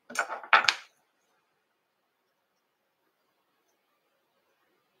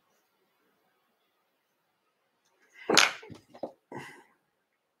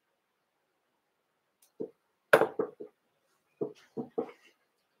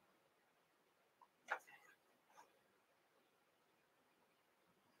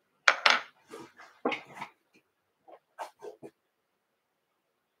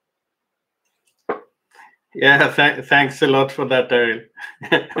 Yeah, thanks a lot for that, Daryl.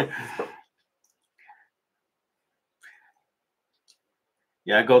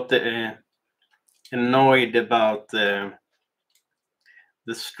 Yeah, I got annoyed about the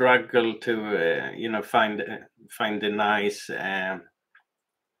struggle to find a nice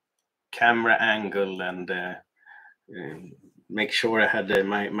camera angle and make sure I had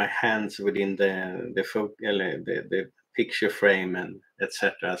my hands within the picture frame and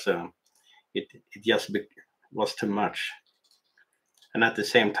etc. So it just was too much, and at the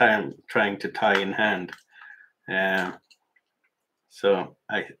same time trying to tie in hand. So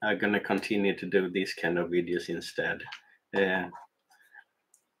I'm gonna continue to do these kind of videos instead.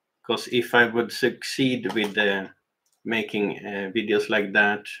 Because if I would succeed with making videos like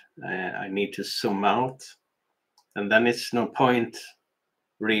that, I need to zoom out, and then it's no point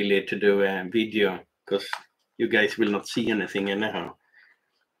really to do a video because you guys will not see anything anyhow.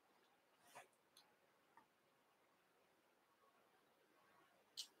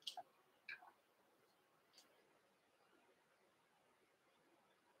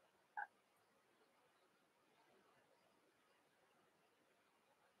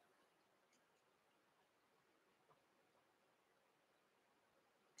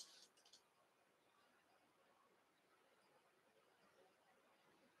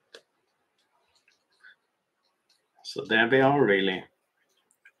 So there we are, really.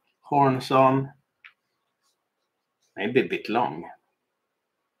 Horns on, maybe a bit long.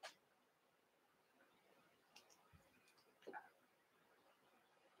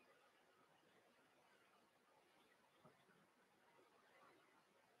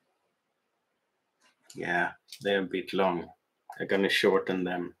 Yeah, they're a bit long. I'm gonna shorten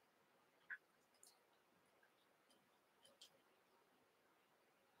them.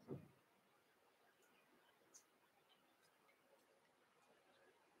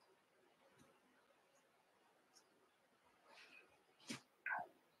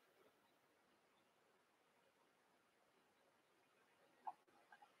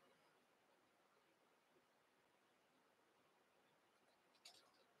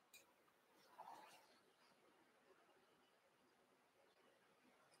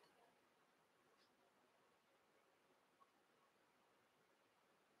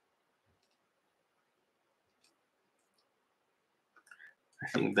 I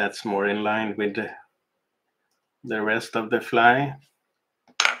think that's more in line with the rest of the fly.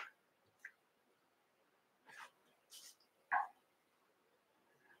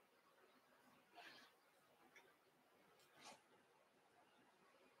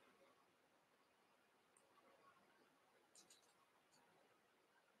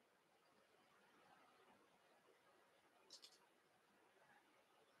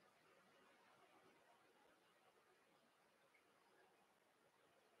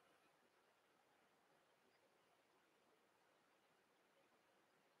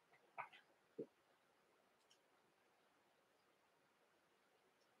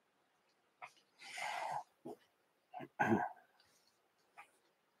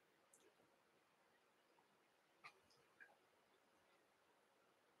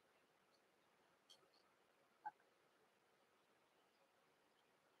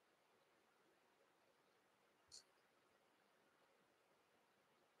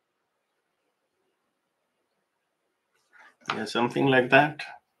 Yeah, something like that.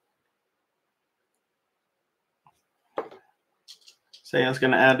 So I'm just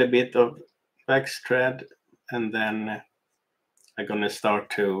gonna add a bit of backthread, and then I'm gonna start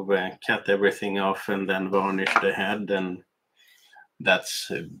to cut everything off and then varnish the head, and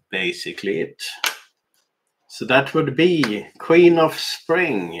that's basically it. So that would be Queen of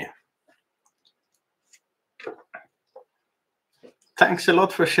Spring. Thanks a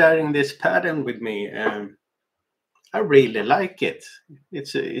lot for sharing this pattern with me. I really like it.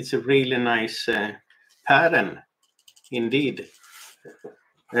 It's a really nice pattern, indeed.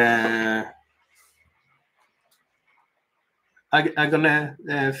 I'm gonna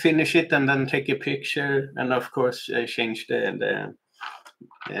finish it and then take a picture, and of course change the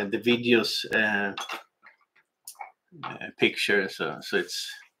videos picture, so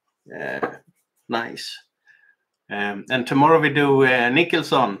it's nice. And tomorrow we do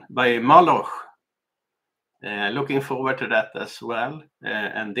Nicholson by Mallard. Looking forward to that as well.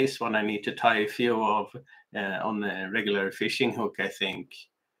 And this one I need to tie a few of on a regular fishing hook, I think.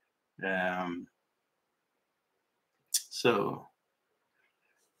 So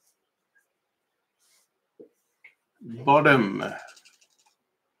bottom.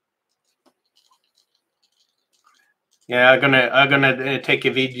 Yeah, I'm gonna take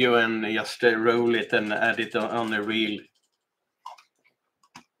a video and just roll it and add it on a reel,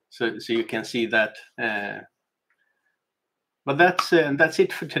 so you can see that. But that's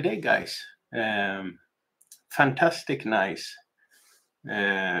it for today, guys. Fantastic, nice.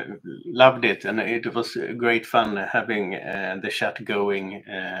 Loved it, and it was great fun having the chat going.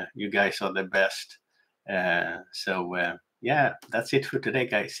 You guys are the best. So yeah, that's it for today,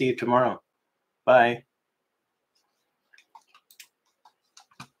 guys. See you tomorrow. Bye.